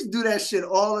 Yo, we used to do that shit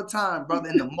all the time, brother.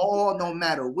 In the mall, no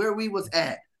matter where we was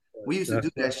at, we used to do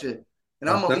That's that right. shit. And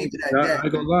I'm gonna That leave was, it at I that,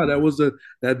 ain't gonna man. lie,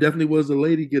 that definitely was a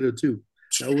lady getter too.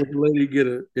 That was a lady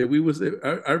getter.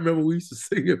 And I remember we used to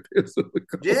sing at Pierce on the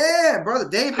Coast. Yeah, brother.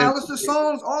 Dave And, Hollister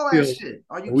songs, all you that know, shit.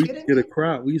 Are you and we used to kidding get a me?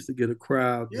 crowd. We used to get a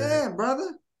crowd, man. Yeah,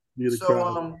 brother. Get a So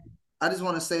crowd. I just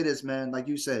want to say this, man. Like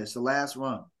you said, it's the last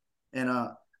run. And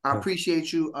I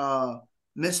appreciate you,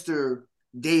 Mr.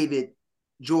 David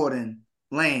Jordan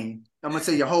Layne. I'm gonna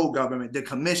say your whole government, the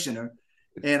commissioner.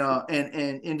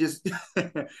 And just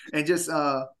and just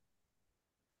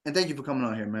and thank you for coming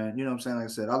on here, man. You know what I'm saying? Like I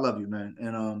said, I love you, man.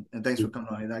 And thanks for coming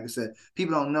on here. Like I said,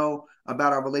 people don't know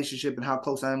about our relationship and how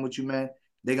close I am with you, man.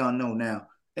 They gonna know now.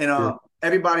 And Yeah.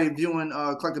 everybody viewing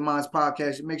Collective Minds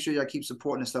podcast, make sure y'all keep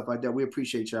supporting and stuff like that. We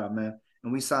appreciate y'all, man.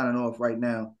 And we signing off right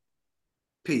now.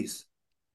 Peace.